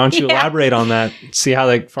 2021. Why don't you elaborate on that? See how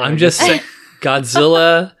they. I'm just saying,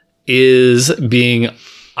 Godzilla is being.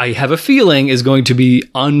 I have a feeling is going to be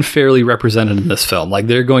unfairly represented in this film. Like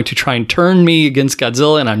they're going to try and turn me against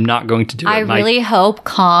Godzilla, and I'm not going to do it. I really hope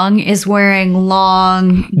Kong is wearing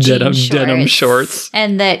long denim shorts,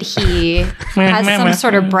 and that he has some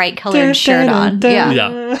sort of bright colored shirt on.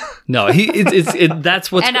 Yeah. No,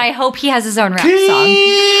 that's what's. And I hope he has his own rap song.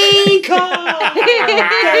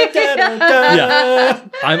 Yeah,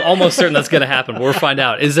 I'm almost certain that's going to happen. We'll find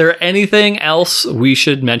out. Is there anything else we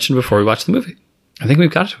should mention before we watch the movie? I think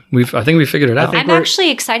we've got it. I think we figured it out. I'm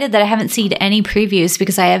actually excited that I haven't seen any previews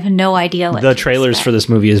because I have no idea what the trailers for this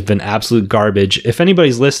movie has been absolute garbage. If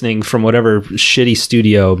anybody's listening from whatever shitty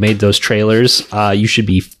studio made those trailers, you should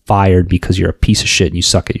be fired because you're a piece of shit and you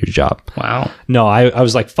suck at your job. Wow. No, I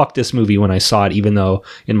was like, fuck this movie when I saw it, even though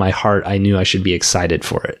in my heart I knew I should be excited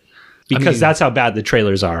for it. Because that's how bad the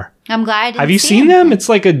trailers are. I'm glad. Have you seen them? It's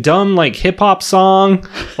like a dumb, like hip hop song,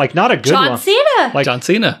 like not a good one. John Cena. Like John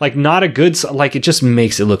Cena. Like not a good. Like it just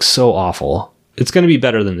makes it look so awful. It's going to be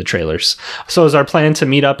better than the trailers. So is our plan to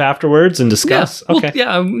meet up afterwards and discuss? Yeah. Okay.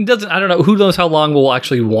 Well, I don't know. Who knows how long we'll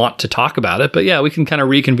actually want to talk about it? But yeah, we can kind of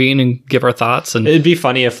reconvene and give our thoughts. And it'd be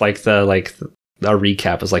funny if our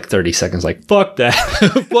recap was like 30 seconds. Like fuck that,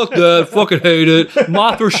 fuck that, fucking hate it.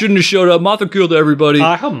 Mothra shouldn't have showed up. Mothra killed everybody.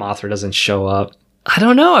 I hope Mothra doesn't show up. I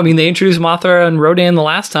don't know. I mean, they introduced Mothra and Rodan the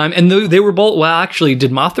last time, and they were both. Well, actually,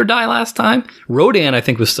 did Mothra die last time? Rodan, I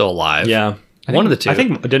think, was still alive. Yeah. One of the two. I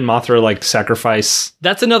think didn't Mothra like sacrifice?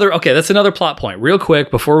 That's another plot point. Real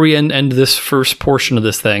quick before we end this first portion of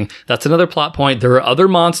this thing, that's another plot point. There are other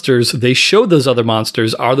monsters. They showed those other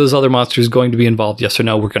monsters. Are those other monsters going to be involved? Yes or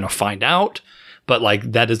no? We're going to find out. But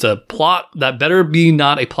like that is a plot that better be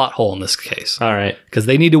not a plot hole in this case. All right, because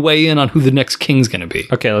they need to weigh in on who the next king's going to be.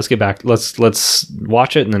 Okay, let's get back. Let's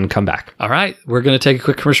watch it and then come back. All right, we're going to take a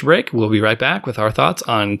quick commercial break. We'll be right back with our thoughts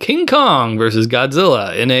on King Kong versus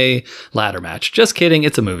Godzilla in a ladder match. Just kidding,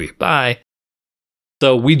 it's a movie. Bye.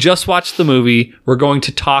 So we just watched the movie. We're going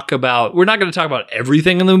to talk about. We're not going to talk about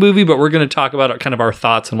everything in the movie, but we're going to talk about kind of our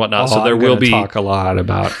thoughts and whatnot. So there will be talk a lot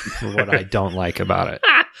about what I don't like about it.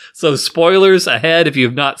 So spoilers ahead. If you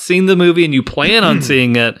have not seen the movie and you plan on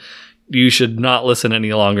seeing it, you should not listen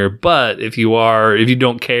any longer. But if you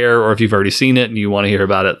don't care, or if you've already seen it and you want to hear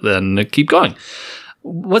about it, then keep going.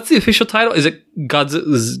 What's the official title? Is it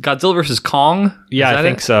Godzilla versus Kong? Yeah, I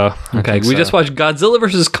think so. Okay, we just watched Godzilla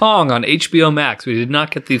versus Kong on HBO Max. We did not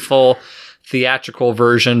get the full theatrical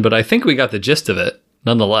version, but I think we got the gist of it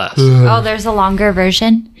nonetheless. Oh, there's a longer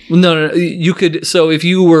version? No. You could. So if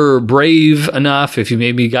you were brave enough, if you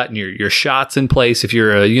maybe gotten your shots in place, if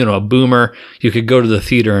you're a boomer, you could go to the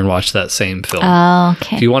theater and watch that same film. Oh,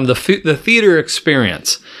 okay. If you wanted the theater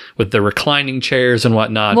experience with the reclining chairs and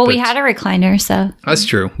whatnot. Well, we had a recliner, so that's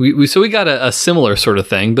true. We got a similar sort of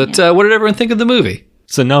thing. But what did everyone think of the movie?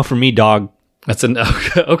 It's a no for me, dog. That's an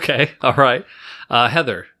okay. All right,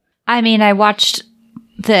 Heather. I mean, I watched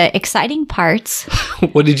the exciting parts.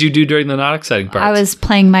 What did you do during the not exciting parts? I was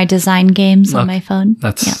playing my design games on my phone.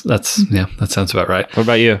 That sounds about right. What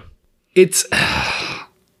about you?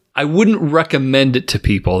 I wouldn't recommend it to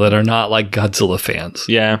people that are not like Godzilla fans.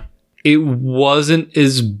 Yeah. It wasn't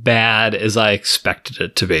as bad as I expected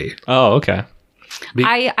it to be. Oh, okay.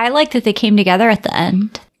 I like that they came together at the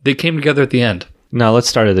end. They came together at the end. No, let's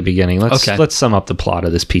start at the beginning. Let's sum up the plot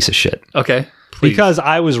of this piece of shit. Okay. Please. Because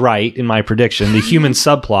I was right in my prediction. The human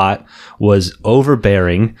subplot was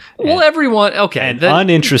overbearing. Well, everyone, okay. And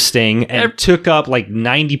uninteresting and took up like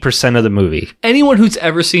 90% of the movie. Anyone who's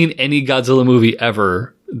ever seen any Godzilla movie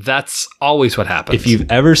ever, that's always what happens. If you've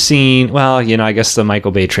ever seen, I guess the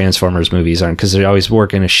Michael Bay Transformers movies aren't, because they're always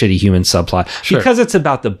working a shitty human subplot. Sure. Because it's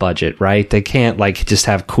about the budget, right? They can't just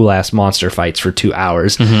have cool ass monster fights for 2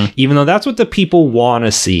 hours, even though that's what the people want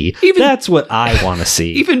to see. That's what I want to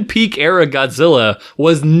see. Even peak era Godzilla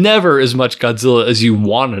was never as much Godzilla as you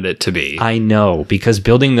wanted it to be. I know, because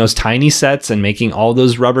building those tiny sets and making all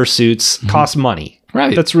those rubber suits costs money.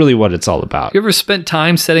 Right. That's really what it's all about. You ever spent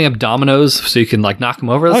time setting up dominoes so you can like knock them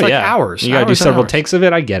over? That's hours. You got to do Hours and several hours. takes of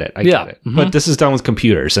it. I get it. I get it. But this is done with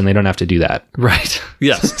computers, and they don't have to do that. Right.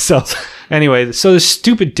 Yes. So anyway, so the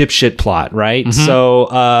stupid dipshit plot, right? Mm-hmm.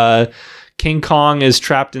 So King Kong is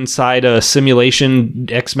trapped inside a simulation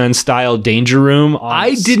X-Men style danger room.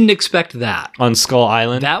 I didn't expect that. On Skull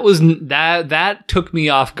Island. That took me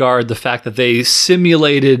off guard. The fact that they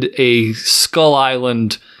simulated a Skull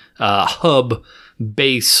Island hub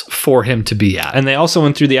base for him to be at. And they also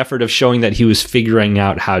went through the effort of showing that he was figuring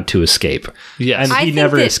out how to escape. Yes. And I he think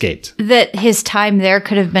never that- escaped. That his time there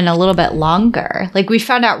could have been a little bit longer. Like we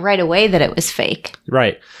found out right away that it was fake.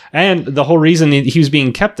 Right. And the whole reason he was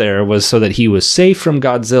being kept there was so that he was safe from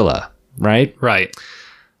Godzilla, right? Right.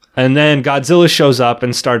 And then Godzilla shows up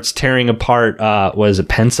and starts tearing apart, was it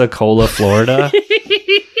Pensacola, Florida?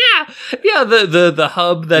 Yeah, the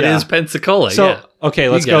hub that is Pensacola. So, yeah.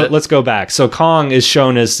 okay, You get it. let's go back. So Kong is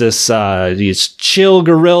shown as this chill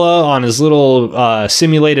gorilla on his little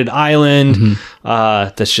simulated island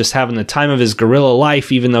that's just having the time of his gorilla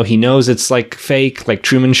life, even though he knows it's like fake, like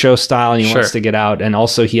Truman Show style, and he wants to get out. And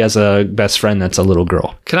also he has a best friend that's a little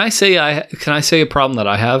girl. Can I say a problem that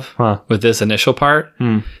I have with this initial part?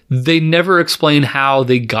 They never explain how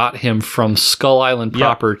they got him from Skull Island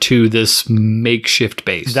proper to this makeshift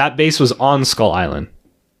base. That base was on Skull Island.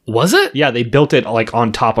 Was it? Yeah, they built it like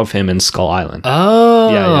on top of him in Skull Island.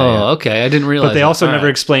 Oh, Yeah. okay. I didn't realize. But they also that. never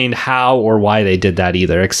explained how or why they did that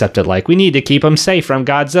either, except that like, we need to keep him safe from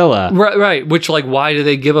Godzilla. Right. Which, like, why do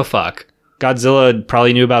they give a fuck? Godzilla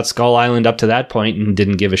probably knew about Skull Island up to that point and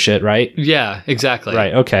didn't give a shit, right? Yeah, exactly.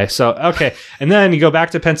 Right, okay. And then you go back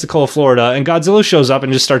to Pensacola, Florida, and Godzilla shows up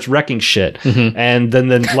and just starts wrecking shit. And then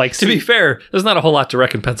like... To be fair, there's not a whole lot to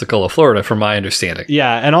wreck in Pensacola, Florida, from my understanding.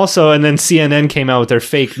 Yeah, and then CNN came out with their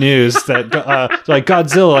fake news that like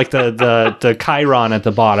Godzilla, like the chyron at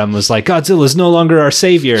the bottom was like, Godzilla's no longer our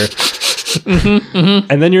savior.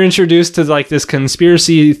 And then you're introduced to like this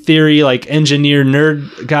conspiracy theory like engineer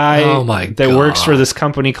nerd guy that works for this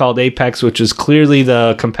company called Apex, which is clearly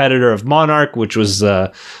the competitor of Monarch, which was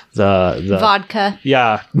the Vodka.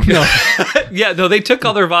 yeah no Yeah, no, they took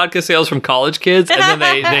all their vodka sales from college kids and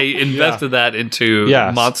then they invested that into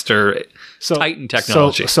Monster Titan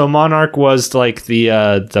technology. So Monarch was like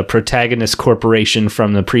the protagonist corporation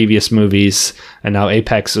from the previous movies, and now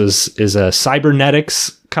Apex is a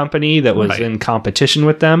cybernetics company that was in competition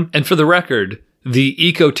with them. And for the record, the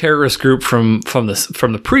eco-terrorist group from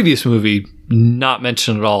the previous movie not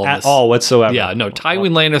mentioned at all. At all whatsoever. Yeah, no,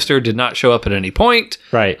 Tywin Lannister did not show up at any point.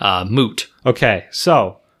 Right. Moot. Okay,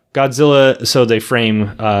 so Godzilla, so they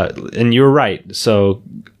frame, and you're right, so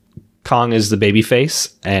Kong is the baby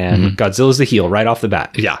face, and Godzilla's the heel right off the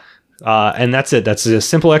bat. Yeah. And that's it. That's a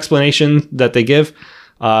simple explanation that they give.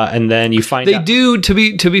 And then you find out. To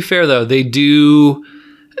be fair though, they do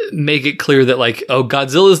make it clear that like, oh,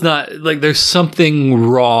 Godzilla's not like, there's something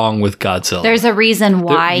wrong with Godzilla. There's a reason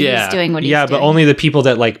why he's doing what he's doing. Yeah, but only the people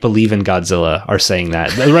that like believe in Godzilla are saying that.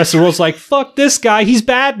 The rest of the world's like, fuck this guy, he's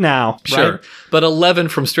bad now. Sure. Right? But 11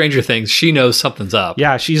 from Stranger Things, she knows something's up.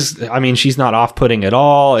 Yeah, she's not off-putting at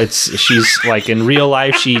all. She's like in real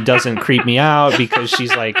life, she doesn't creep me out because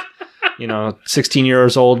she's like, 16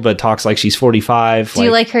 years old, but talks like she's 45. Do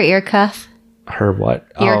you like her ear cuff? Her what?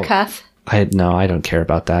 Ear cuff? I don't care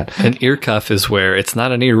about that. An ear cuff is where it's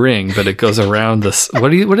not an ear ring, but it goes around this.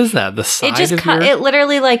 What is that? The side It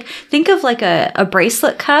literally like, think of like a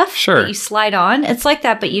bracelet cuff Sure. that you slide on. It's like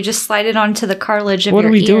that, but you just slide it onto the cartilage of What your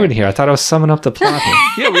are we ear. doing here? I thought I was summing up the plot here.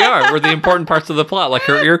 Yeah, we are. We're the important parts of the plot, like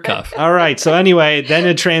her ear cuff. All right. So anyway, then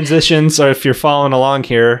it transitions, or if you're following along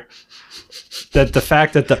here, that the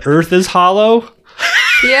fact that the Earth is hollow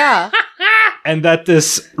Yeah. and that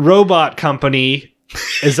this robot company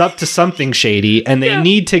is up to something shady, and they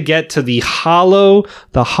need to get to the hollow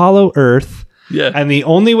Earth. Yeah. And the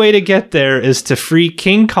only way to get there is to free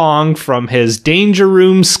King Kong from his danger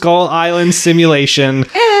room Skull Island simulation.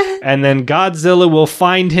 And then Godzilla will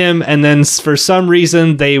find him, and then for some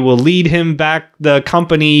reason they will lead him back. The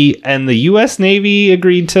company and the US Navy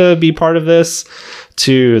agreed to be part of this,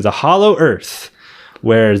 to the Hollow Earth,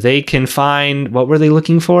 where they can find, what were they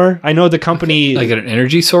looking for? I know the company, Like an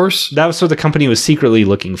energy source? that was what the company was secretly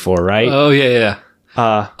looking for, right? Oh, yeah.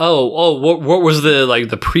 What was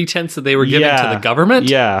the pretense that they were giving to the government?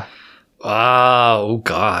 Yeah. Oh,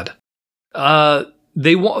 God. I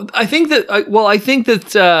think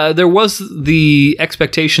that there was the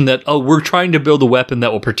expectation that, we're trying to build a weapon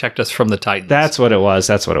that will protect us from the Titans. That's what it was.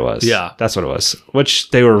 Yeah. That's what it was. Which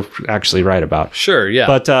they were actually right about. Sure, yeah.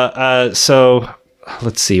 But so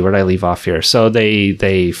let's see, where did I leave off here? So they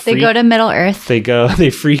go to Middle Earth. They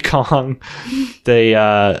free Kong. They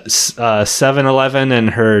 7-Eleven and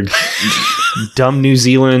her dumb New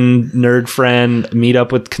Zealand nerd friend meet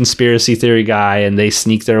up with conspiracy theory guy, and they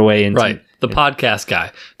sneak their way into Right. The podcast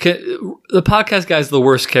guy. The podcast guy is the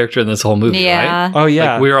worst character in this whole movie, right? Oh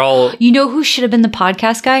yeah. Like, we're all... You know who should have been the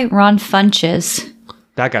podcast guy? Ron Funches.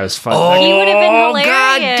 That guy was fun. He would have been hilarious.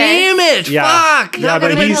 God damn it! Yeah. Fuck! Yeah,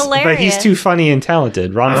 would've been hilarious. but he's too funny and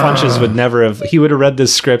talented. Ron Funches would never have. He would have read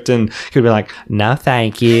this script and he would be like, "No,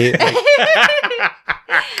 thank you."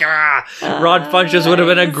 Rod Funches would have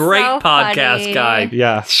been a great so podcast funny. guy.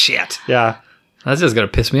 Yeah, Shit. yeah. That's just gonna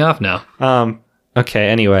piss me off now. Okay.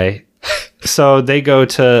 Anyway, so they go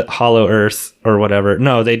to Hollow Earth or whatever.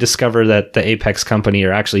 No, they discover that the Apex Company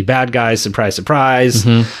are actually bad guys. Surprise, surprise.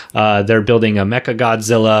 They're building a Mecha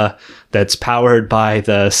Godzilla that's powered by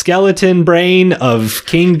the skeleton brain of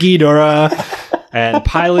King Ghidorah and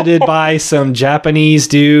piloted by some Japanese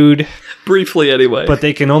dude. Briefly, anyway. But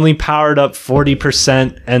they can only power it up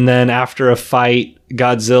 40%. And then after a fight,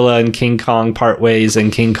 Godzilla and King Kong part ways,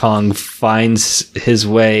 and King Kong finds his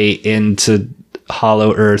way into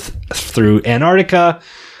Hollow Earth through Antarctica.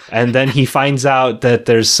 And then he finds out that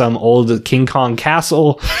there's some old King Kong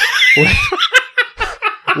castle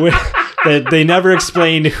that they never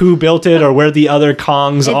explained who built it or where the other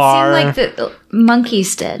Kongs are. It seemed like the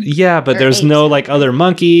monkeys did. Yeah, but Or there's apes. no like other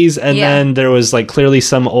monkeys, and Yeah. then there was like clearly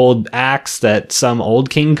some old axe that some old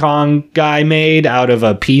King Kong guy made out of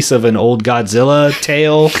a piece of an old Godzilla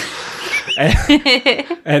tail.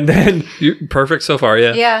 And then Perfect so far,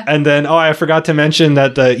 yeah. Yeah. and then I forgot to mention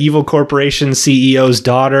that the evil corporation CEO's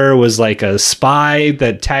daughter was like a spy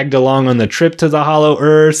that tagged along on the trip to the Hollow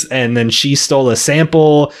Earth, and then she stole a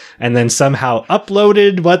sample and then somehow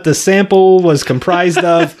uploaded what the sample was comprised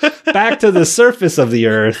of back to the surface of the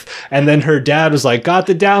Earth. And then her dad was like, got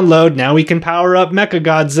the download, now we can power up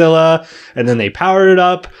Mechagodzilla. And then they powered it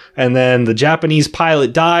up, and then the Japanese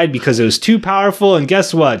pilot died because it was too powerful, and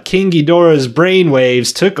guess what? King Ghidorah's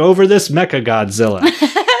brainwaves took over this Mechagodzilla.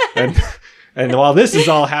 and while this is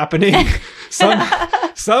all happening,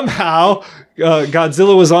 somehow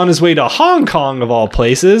Godzilla was on his way to Hong Kong, of all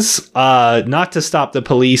places, not to stop the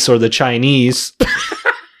police or the Chinese,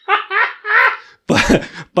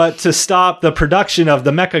 but to stop the production of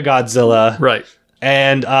the Mechagodzilla. Right.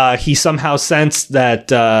 And he somehow sensed that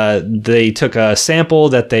they took a sample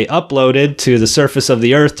that they uploaded to the surface of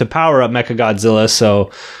the Earth to power up Mechagodzilla.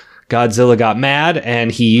 So Godzilla got mad,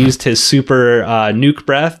 and he used his super nuke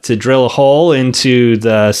breath to drill a hole into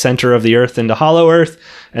the center of the Earth, into Hollow Earth.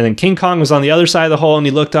 And then King Kong was on the other side of the hole, and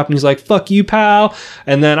he looked up and he's like, "Fuck you, pal."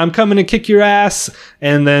 And then, "I'm coming to kick your ass."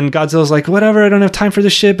 And then Godzilla's like, "Whatever, I don't have time for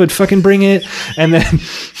this shit, but fucking bring it." And then,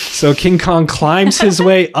 so King Kong climbs his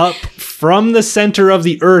way up from the center of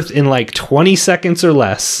the Earth in like 20 seconds or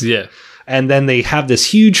less. Yeah. And then they have this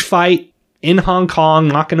huge fight in Hong Kong,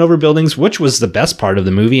 knocking over buildings, which was the best part of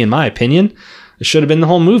the movie, in my opinion. It should have been the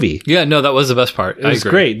whole movie. Yeah, no, that was the best part. It was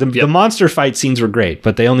great. The monster fight scenes were great,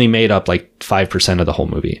 but they only made up like 5% of the whole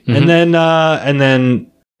movie. Mm-hmm. And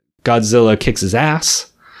then Godzilla kicks his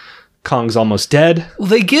ass. Kong's almost dead. Well,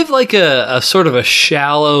 they give like a sort of a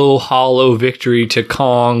shallow, hollow victory to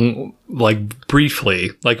Kong, like briefly.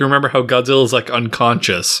 Like, remember how Godzilla's like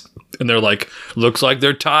unconscious, and they're like, looks like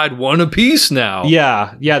they're tied one apiece now.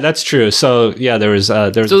 Yeah, that's true. So yeah, there was So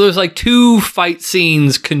there's like two fight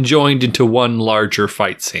scenes conjoined into one larger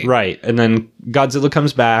fight scene. right, and then Godzilla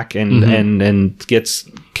comes back and gets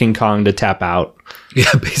King Kong to tap out.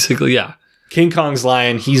 Yeah, basically, yeah. King Kong's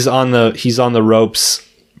lying. He's on the ropes.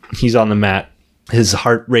 He's on the mat. His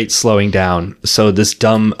heart rate's slowing down. So this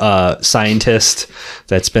dumb scientist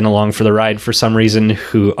that's been along for the ride for some reason,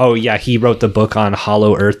 he wrote the book on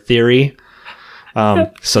Hollow Earth theory.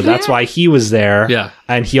 So that's why he was there. Yeah.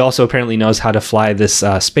 And he also apparently knows how to fly this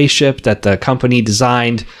spaceship that the company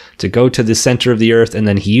designed to go to the center of the Earth. And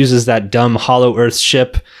then he uses that dumb Hollow Earth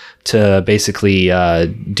ship to basically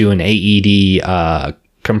do an AED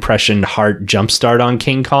compression heart jumpstart on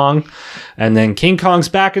King Kong. And then King Kong's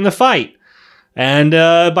back in the fight. And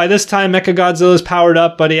by this time, Mechagodzilla's powered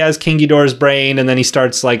up, but he has King Ghidorah's brain, and then he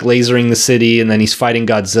starts like lasering the city, and then he's fighting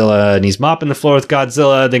Godzilla, and he's mopping the floor with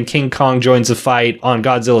Godzilla. Then King Kong joins the fight on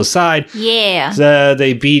Godzilla's side. Yeah.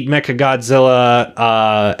 They beat Mechagodzilla,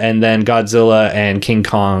 and then Godzilla and King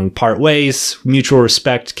Kong part ways. Mutual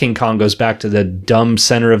respect. King Kong goes back to the dumb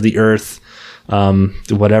center of the Earth,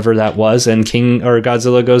 whatever that was, and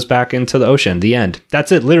Godzilla goes back into the ocean. The end.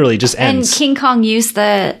 That's it. Literally just ends. And King Kong used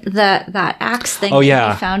that axe thing Oh, yeah.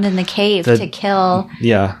 that he found in the cave to kill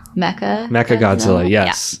Yeah. Mechagodzilla. Mechagodzilla,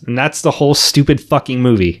 yes. Yeah. And that's the whole stupid fucking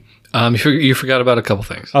movie. You forgot about a couple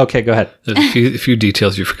things. Okay, go ahead. There's a few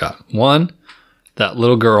details you forgot. One, that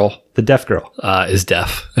little girl The deaf girl. is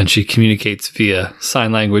deaf, and she communicates via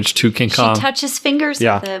sign language to King Kong. She touches fingers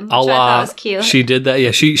Yeah. with him, which A I thought la, was cute. she did that.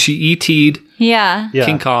 Yeah, she ET'd yeah. Yeah.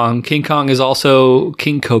 King Kong. King Kong is also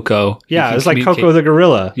King Coco. Yeah, He it was can like communicate- Coco the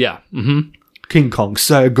gorilla. Yeah. Mm-hmm. King Kong,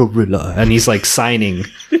 say gorilla. And he's like signing.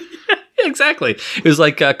 Yeah, exactly. It was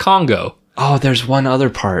like Congo. Oh, there's one other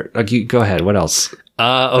part. Go ahead. What else?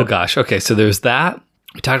 Oh gosh. Okay, so there's that.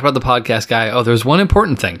 We talked about the podcast guy. Oh, there's one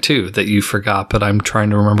important thing too that you forgot, but I'm trying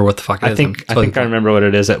to remember what the fuck it is. I think I remember what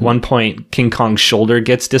it is. At one point, King Kong's shoulder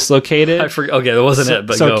gets dislocated. I forget. Okay, that wasn't it.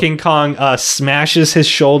 But so go. King Kong smashes his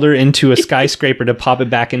shoulder into a skyscraper to pop it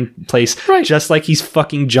back in place, Right. just like he's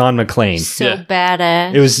fucking John McClane. So Yeah.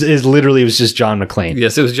 badass. It was literally just John McClane.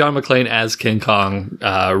 Yes, it was John McClane as King Kong,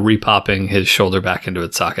 repopping his shoulder back into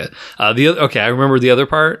its socket. I remember the other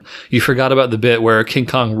part. You forgot about the bit where King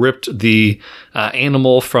Kong ripped the animal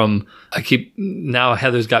from. Now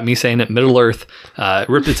Heather's got me saying it, Middle Earth,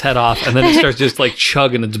 ripped its head off, and then it starts just like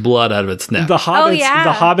chugging its blood out of its neck. The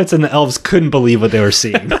hobbits and the elves couldn't believe what they were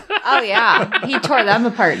seeing. Oh yeah, he tore them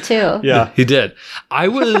apart too. Yeah. He did. I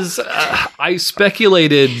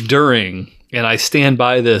speculated during, and I stand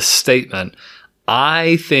by this statement.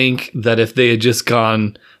 I think that if they had just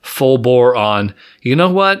gone full bore on, you know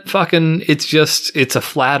what, it's a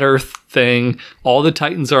flat Earth thing. All the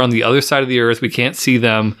Titans are on the other side of the Earth. We can't see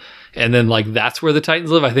them. And then like that's where the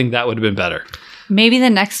Titans live. I think that would have been better. Maybe the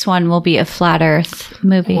next one will be a flat Earth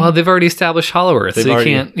movie. Well, they've already established Hollow Earth, so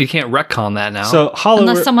They've you can't retcon that now. So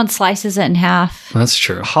Unless someone slices it in half. that's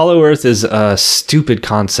true. Hollow Earth is a stupid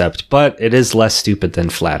concept, but it is less stupid than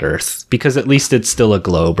flat Earth because at least it's still a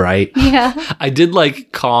globe, right? Yeah. I did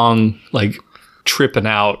like Kong like tripping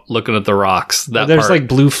out, looking at the rocks. There's like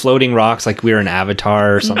blue floating rocks, like we were in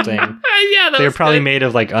Avatar or something. yeah, They were probably made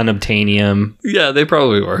of like unobtainium. Yeah, they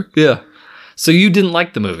probably were. Yeah. So you didn't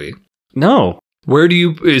like the movie. No, Where do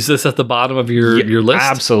you? Is this at the bottom of your list?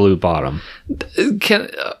 absolute bottom. Can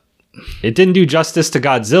It didn't do justice to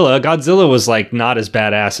Godzilla. Godzilla was like not as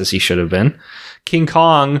badass as he should have been. King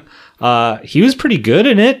Kong, he was pretty good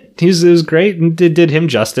in it. It was great and did him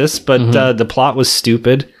justice, but the plot was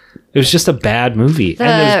stupid. It was just a bad movie. The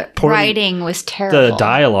and writing was terrible. the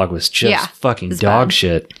dialogue was just Yeah, fucking it's dog bad.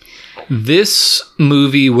 shit. this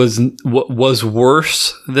movie was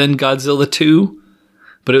worse than Godzilla 2,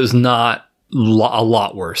 but it was not a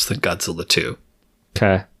lot worse than Godzilla 2.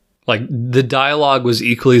 Okay. Like the dialogue was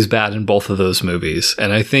equally as bad in both of those movies,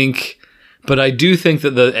 and I do think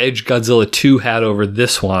that the edge Godzilla 2 had over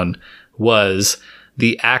this one was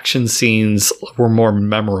the action scenes were more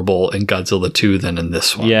memorable in Godzilla 2 than in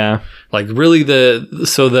this one. Yeah. Like really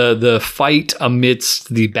the fight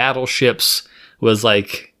amidst the battleships was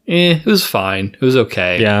like, it was fine. It was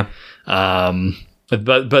okay. Yeah.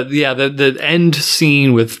 But yeah, the end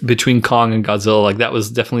scene between Kong and Godzilla, like that was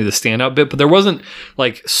definitely the standout bit, but there wasn't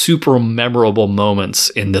like super memorable moments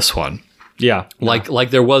in this one. Yeah. Like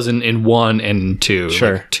there was in 1 and 2.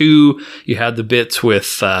 Sure. Like 2, you had the bits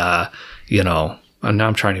with, and now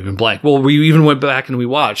I'm trying to even blank. Well, we even went back and we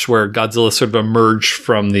watched where Godzilla sort of emerged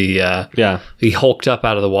from he hulked up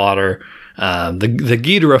out of the water. The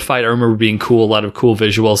Ghidorah fight, I remember being cool, a lot of cool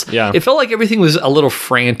visuals. Yeah. It felt like everything was a little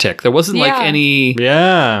frantic. There wasn't like Yeah. any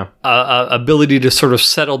Yeah. ability to sort of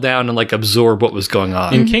settle down and like absorb what was going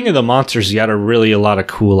on. In King of the Monsters, you had a lot of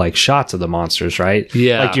cool like shots of the monsters, right?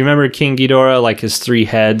 Yeah. Like, do you remember King Ghidorah, like his 3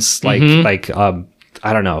 heads? I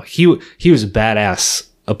don't know. He was a badass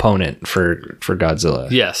opponent for Godzilla.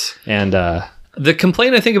 Yes. And The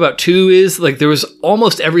complaint I think about 2 is like there was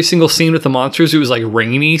almost every single scene with the monsters. It was like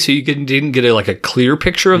rainy, so you didn't get a clear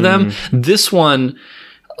picture of them. This one,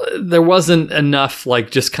 there wasn't enough like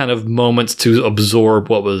just kind of moments to absorb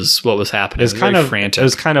what was happening. it's kind very of frantic. It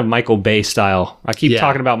was kind of Michael Bay style. I keep Yeah.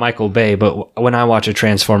 talking about Michael Bay, but when I watch a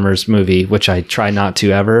Transformers movie, which I try not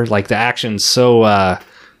to ever, like the action's so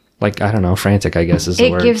I don't know, frantic, I guess is the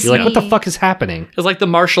It word. gives You're like, what the me- fuck is happening? It's like the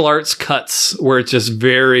martial arts cuts where it's just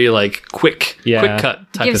very like quick cut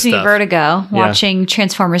type Gives of me stuff. vertigo watching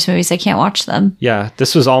Transformers movies. I can't watch them. Yeah,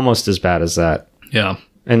 this was almost as bad as that. Yeah,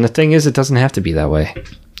 And the thing is, it doesn't have to be that way.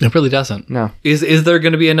 it really doesn't. No. Is there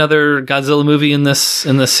going to be another Godzilla movie in this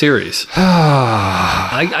series?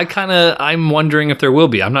 I'm wondering if there will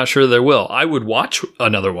be. I'm not sure there will. I would watch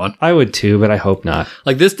another one. I would too, but I hope not.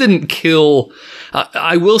 Like this didn't kill.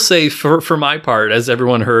 I will say for my part, as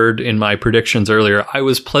everyone heard in my predictions earlier, I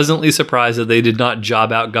was pleasantly surprised that they did not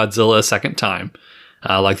job out Godzilla a second time,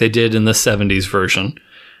 like they did in the '70s version.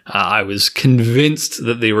 I was convinced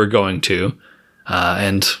that they were going to.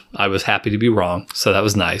 And I was happy to be wrong, so that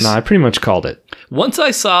was nice. No, I pretty much called it. Once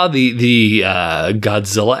I saw the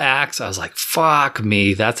Godzilla axe, I was like, fuck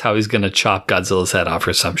me, that's how he's going to chop Godzilla's head off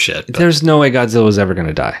or some shit. But There's no way Godzilla was ever going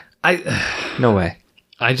to die. No way.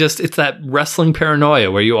 It's that wrestling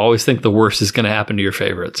paranoia where you always think the worst is going to happen to your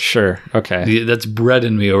favorites. Sure. Okay. That's bred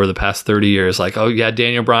in me over the past 30 years. Like, oh yeah,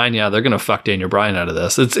 Daniel Bryan, yeah, they're going to fuck Daniel Bryan out of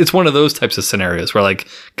this. It's one of those types of scenarios where like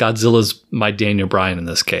Godzilla's my Daniel Bryan in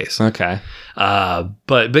this case. Okay.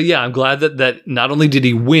 But yeah, I'm glad that not only did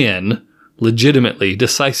he win legitimately,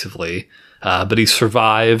 decisively, but he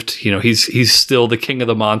survived. You know, he's still the king of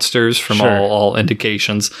the monsters from Sure. all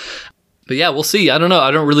indications. But yeah, we'll see. I don't know.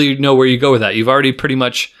 I don't really know where you go with that. You've already pretty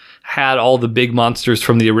much had all the big monsters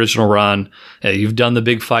from the original run. You've done the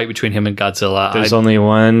big fight between him and Godzilla. There's only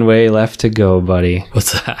one way left to go, buddy.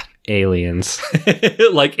 What's that? Aliens.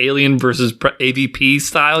 Like Alien versus AVP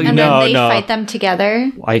style? And No, then they no. fight them together.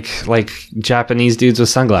 like Japanese dudes with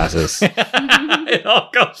sunglasses. It all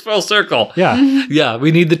comes full circle. Yeah. Yeah,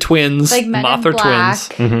 we need the twins. Like Men in Mothra Black.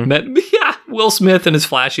 twins. Yeah, Will Smith and his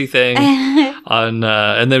flashy thing. And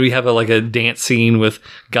then we have a dance scene with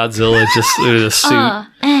Godzilla just in a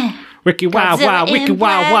suit. Wiki wow wow, Godzilla wiki in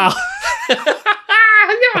wow wow.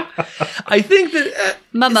 I think that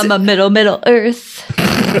Middle Earth.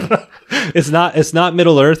 It's not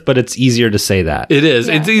Middle Earth, but it's easier to say that. it is.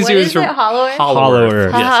 Yeah. It's easier What is to it, Hollow Earth? Hollow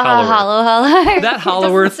Earth. Yes, Hollow Earth. Hollow. That Hollow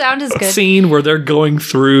Doesn't Earth sound as good. scene where they're going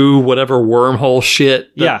through whatever wormhole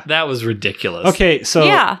shit. Yeah. That was ridiculous. Okay, so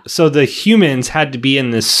Yeah. so the humans had to be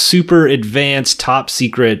in this super advanced top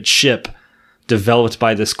secret ship developed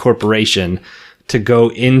by this corporation to go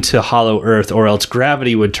into Hollow Earth, or else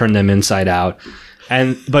gravity would turn them inside out.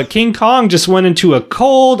 But King Kong just went into a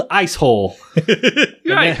cold ice hole.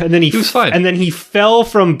 Right. And then He was fine. And then he fell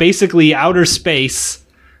from basically outer space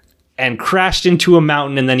and crashed into a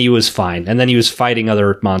mountain, and then he was fine. And then he was fighting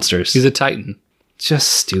other monsters. He's a Titan.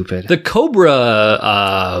 just stupid. The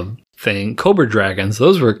Cobra thing, Cobra dragons,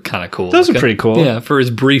 those were kind of cool. Those were pretty cool. Yeah, for as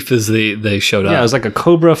brief as they showed up. Yeah, it was like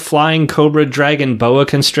a flying cobra dragon boa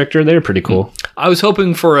constrictor. They were pretty cool. I was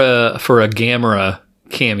hoping for a Gamera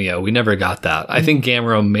cameo. We never got that. I think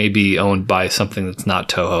Gamera may be owned by something that's not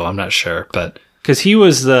Toho. I'm not sure, but Because he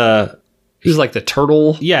was he was like the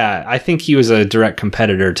turtle. yeah, I think he was a direct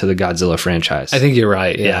competitor to the Godzilla franchise. I think you're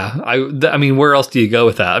right. Yeah. I mean, where else do you go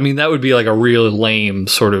with that? I mean, that would be like a really lame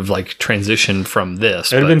sort of like transition from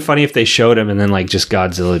this. It would have been funny if they showed him and then like just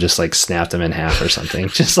Godzilla just like snapped him in half or something.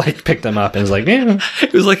 Just like picked him up and was like, eh.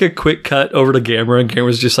 It was like a quick cut over to Gamera, and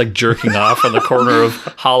Gamera's just like jerking off on the corner of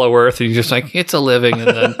Hollow Earth, and he's just like, it's a living,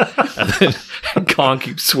 and then Kong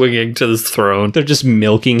keeps swinging to this throne. They're just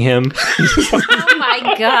milking him. Oh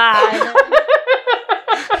my god.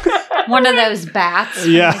 One of those bats.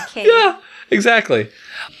 from Yeah. the cave. Yeah, exactly.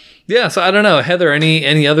 Yeah, so I don't know. Heather,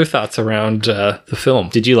 any other thoughts around the film?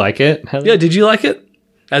 Did you like it, Heather? Yeah, did you like it?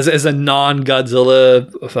 As a non-Godzilla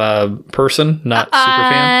person, not super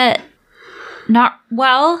fan? Not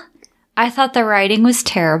well. I thought the writing was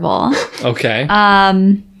terrible. Okay.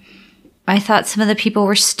 I thought some of the people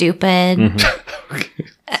were stupid.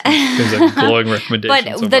 Seems like glowing recommendation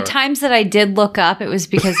But so the far. times that I did look up, it was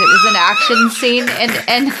because it was an action scene, and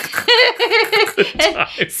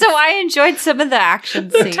so I enjoyed some of the action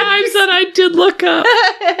scenes. times that I did look up.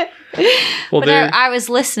 Well, But I was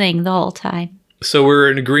listening the whole time. so we're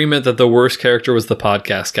in agreement that the worst character was the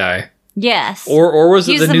podcast guy, Yes. or was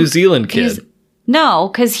it He's the the- New Zealand he's- kid? No,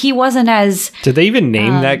 because he wasn't as. Did they even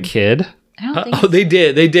name that kid? I don't think. Oh, they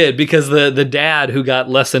did because the dad who got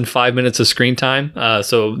less than 5 minutes of screen time,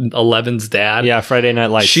 so 11's dad. Yeah, Friday Night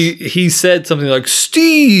Lights. He said something like,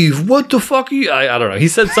 "Steve, what the fuck are you?" I don't know. He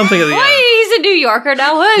said something at the end. He's a New Yorker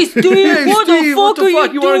now. Hey, Steve, Hey, what Steve, the fuck are you You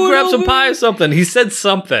want to doing grab some over pie or something? He said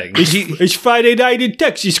something. It's Friday night in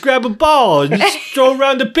Texas. Grab a ball and just throw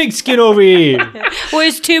around the pigskin over here.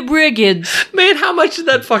 Where's Tim Riggins? Man, how much did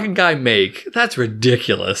that fucking guy make? That's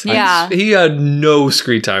ridiculous. Yeah. He had no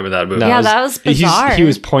screen time in that movie. Yeah, that was bizarre. He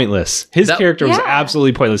was pointless. His character was Yeah.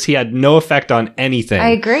 absolutely pointless. He had no effect on anything. I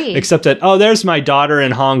agree. Except that, oh, there's my daughter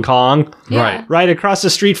in Hong Kong. Right. Right across the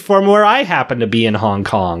street from where I happen to be in Hong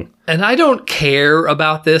Kong. And I don't care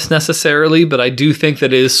about this necessarily, but I do think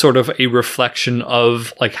that it is sort of a reflection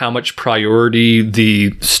of like how much priority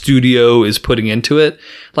the studio is putting into it.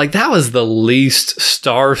 Like that was the least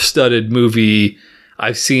star-studded movie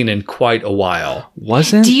I've seen in quite a while.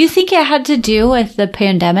 Wasn't? Do you think it had to do with the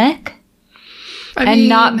pandemic and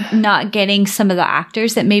not getting some of the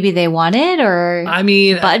actors that maybe they wanted, or I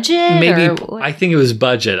mean, budget? maybe or what? I think it was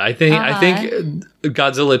budget. I think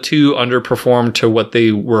Godzilla 2 underperformed to what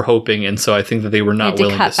they were hoping, and so I think that they were They not had to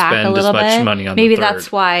willing to cut back a spend as little much bit. money on Maybe the third.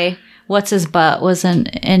 that's why what's his butt wasn't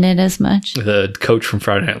in it as much. The coach from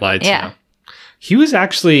Friday Night Lights. Yeah. He was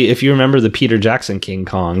actually, if you remember the Peter Jackson King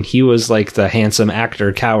Kong, he was like the handsome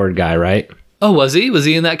actor coward guy, right? Oh, was he? Was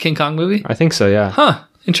he in that King Kong movie? I think so, yeah. Huh.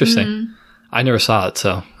 Interesting. I never saw it,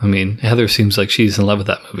 so I mean, Heather seems like she's in love with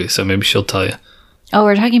that movie, so maybe she'll tell you. Oh,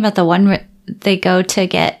 we're talking about the one where they go to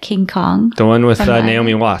get King Kong. The one with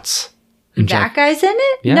Naomi Watts. That guy's in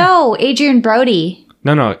it? Yeah. No, Adrian Brody.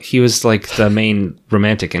 No, he was like the main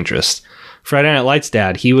romantic interest. Friday Night Lights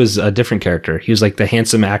dad, he was a different character. He was like the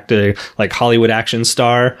handsome actor, like Hollywood action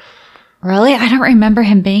star. Really? I don't remember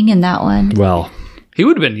him being in that one. Well, he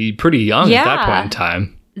would have been pretty young at that point in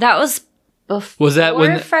time. That was before Was that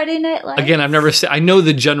when Friday Night Lights? Again, I've never seen. I know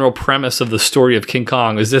the general premise of the story of King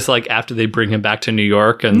Kong. Is this like after they bring him back to New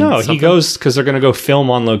York? And no, something? he goes because they're going to go film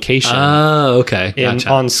on location Oh, okay. Gotcha.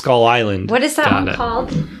 on Skull Island. What is that Got one it.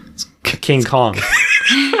 called? King Kong.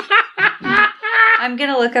 I'm going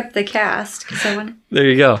to look up the cast because I want There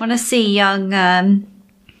you go. to see young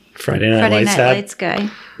Friday Night Friday Lights Night dad. Lights guy.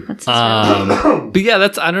 That's his name. But yeah,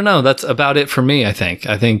 I don't know. That's about it for me, I think.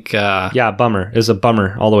 Yeah, bummer. It was a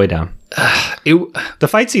bummer all the way down. It, The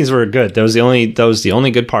fight scenes were good. That was the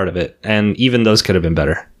only good part of it, and even those could have been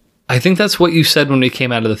better. I think that's what you said when we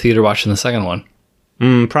came out of the theater watching the second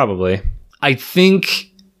one. Probably. I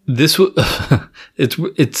think this was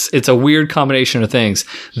it's a weird combination of things.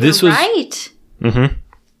 This was right.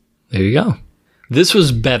 There you go. This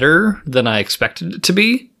was better than I expected it to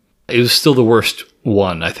be. It was still the worst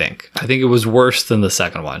one, I think. I think it was worse than the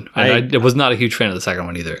second one. And I was not a huge fan of the second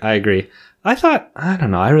one either. I agree. I don't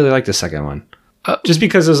know. I really liked the second one. Just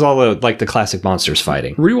because it was all the classic monsters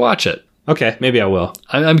fighting. Rewatch it. Okay, maybe I will.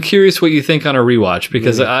 I'm curious what you think on a rewatch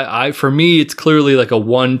because I for me it's clearly like a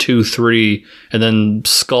 1, 2, 3, and then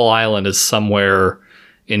Skull Island is somewhere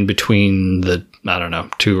in between the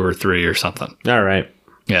 2 or 3 or something. All right.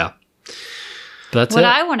 Yeah, that's What it.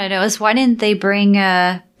 I want to know is why didn't they bring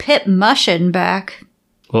Pip Mushin back?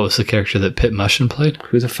 What was the character that Pit Mushin played?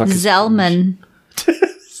 Who the fuck is Zellman,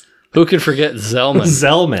 Who could forget Zellman?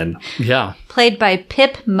 Zellman? Yeah, played by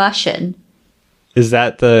Pip Mushin. Is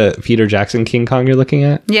that the Peter Jackson King Kong you're looking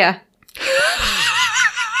at? Yeah.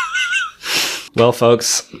 Well,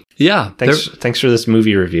 folks, yeah. thanks for this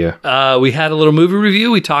movie review. We had a little movie review.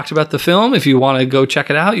 We talked about the film. If you want to go check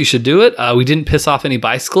it out, you should do it. We didn't piss off any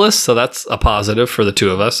bicyclists, so that's a positive for the two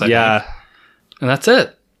of us. I think. And that's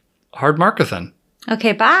it. Hard markathon.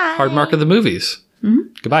 Okay, bye. Hard mark of the movies.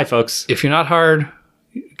 Goodbye, folks. If you're not hard,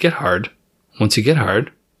 get hard. Once you get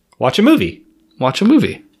hard, Watch a movie. watch a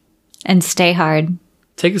movie. And stay hard.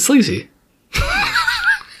 Take it sleazy.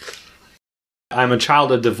 I'm a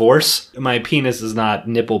child of divorce. My penis is not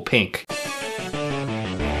nipple pink.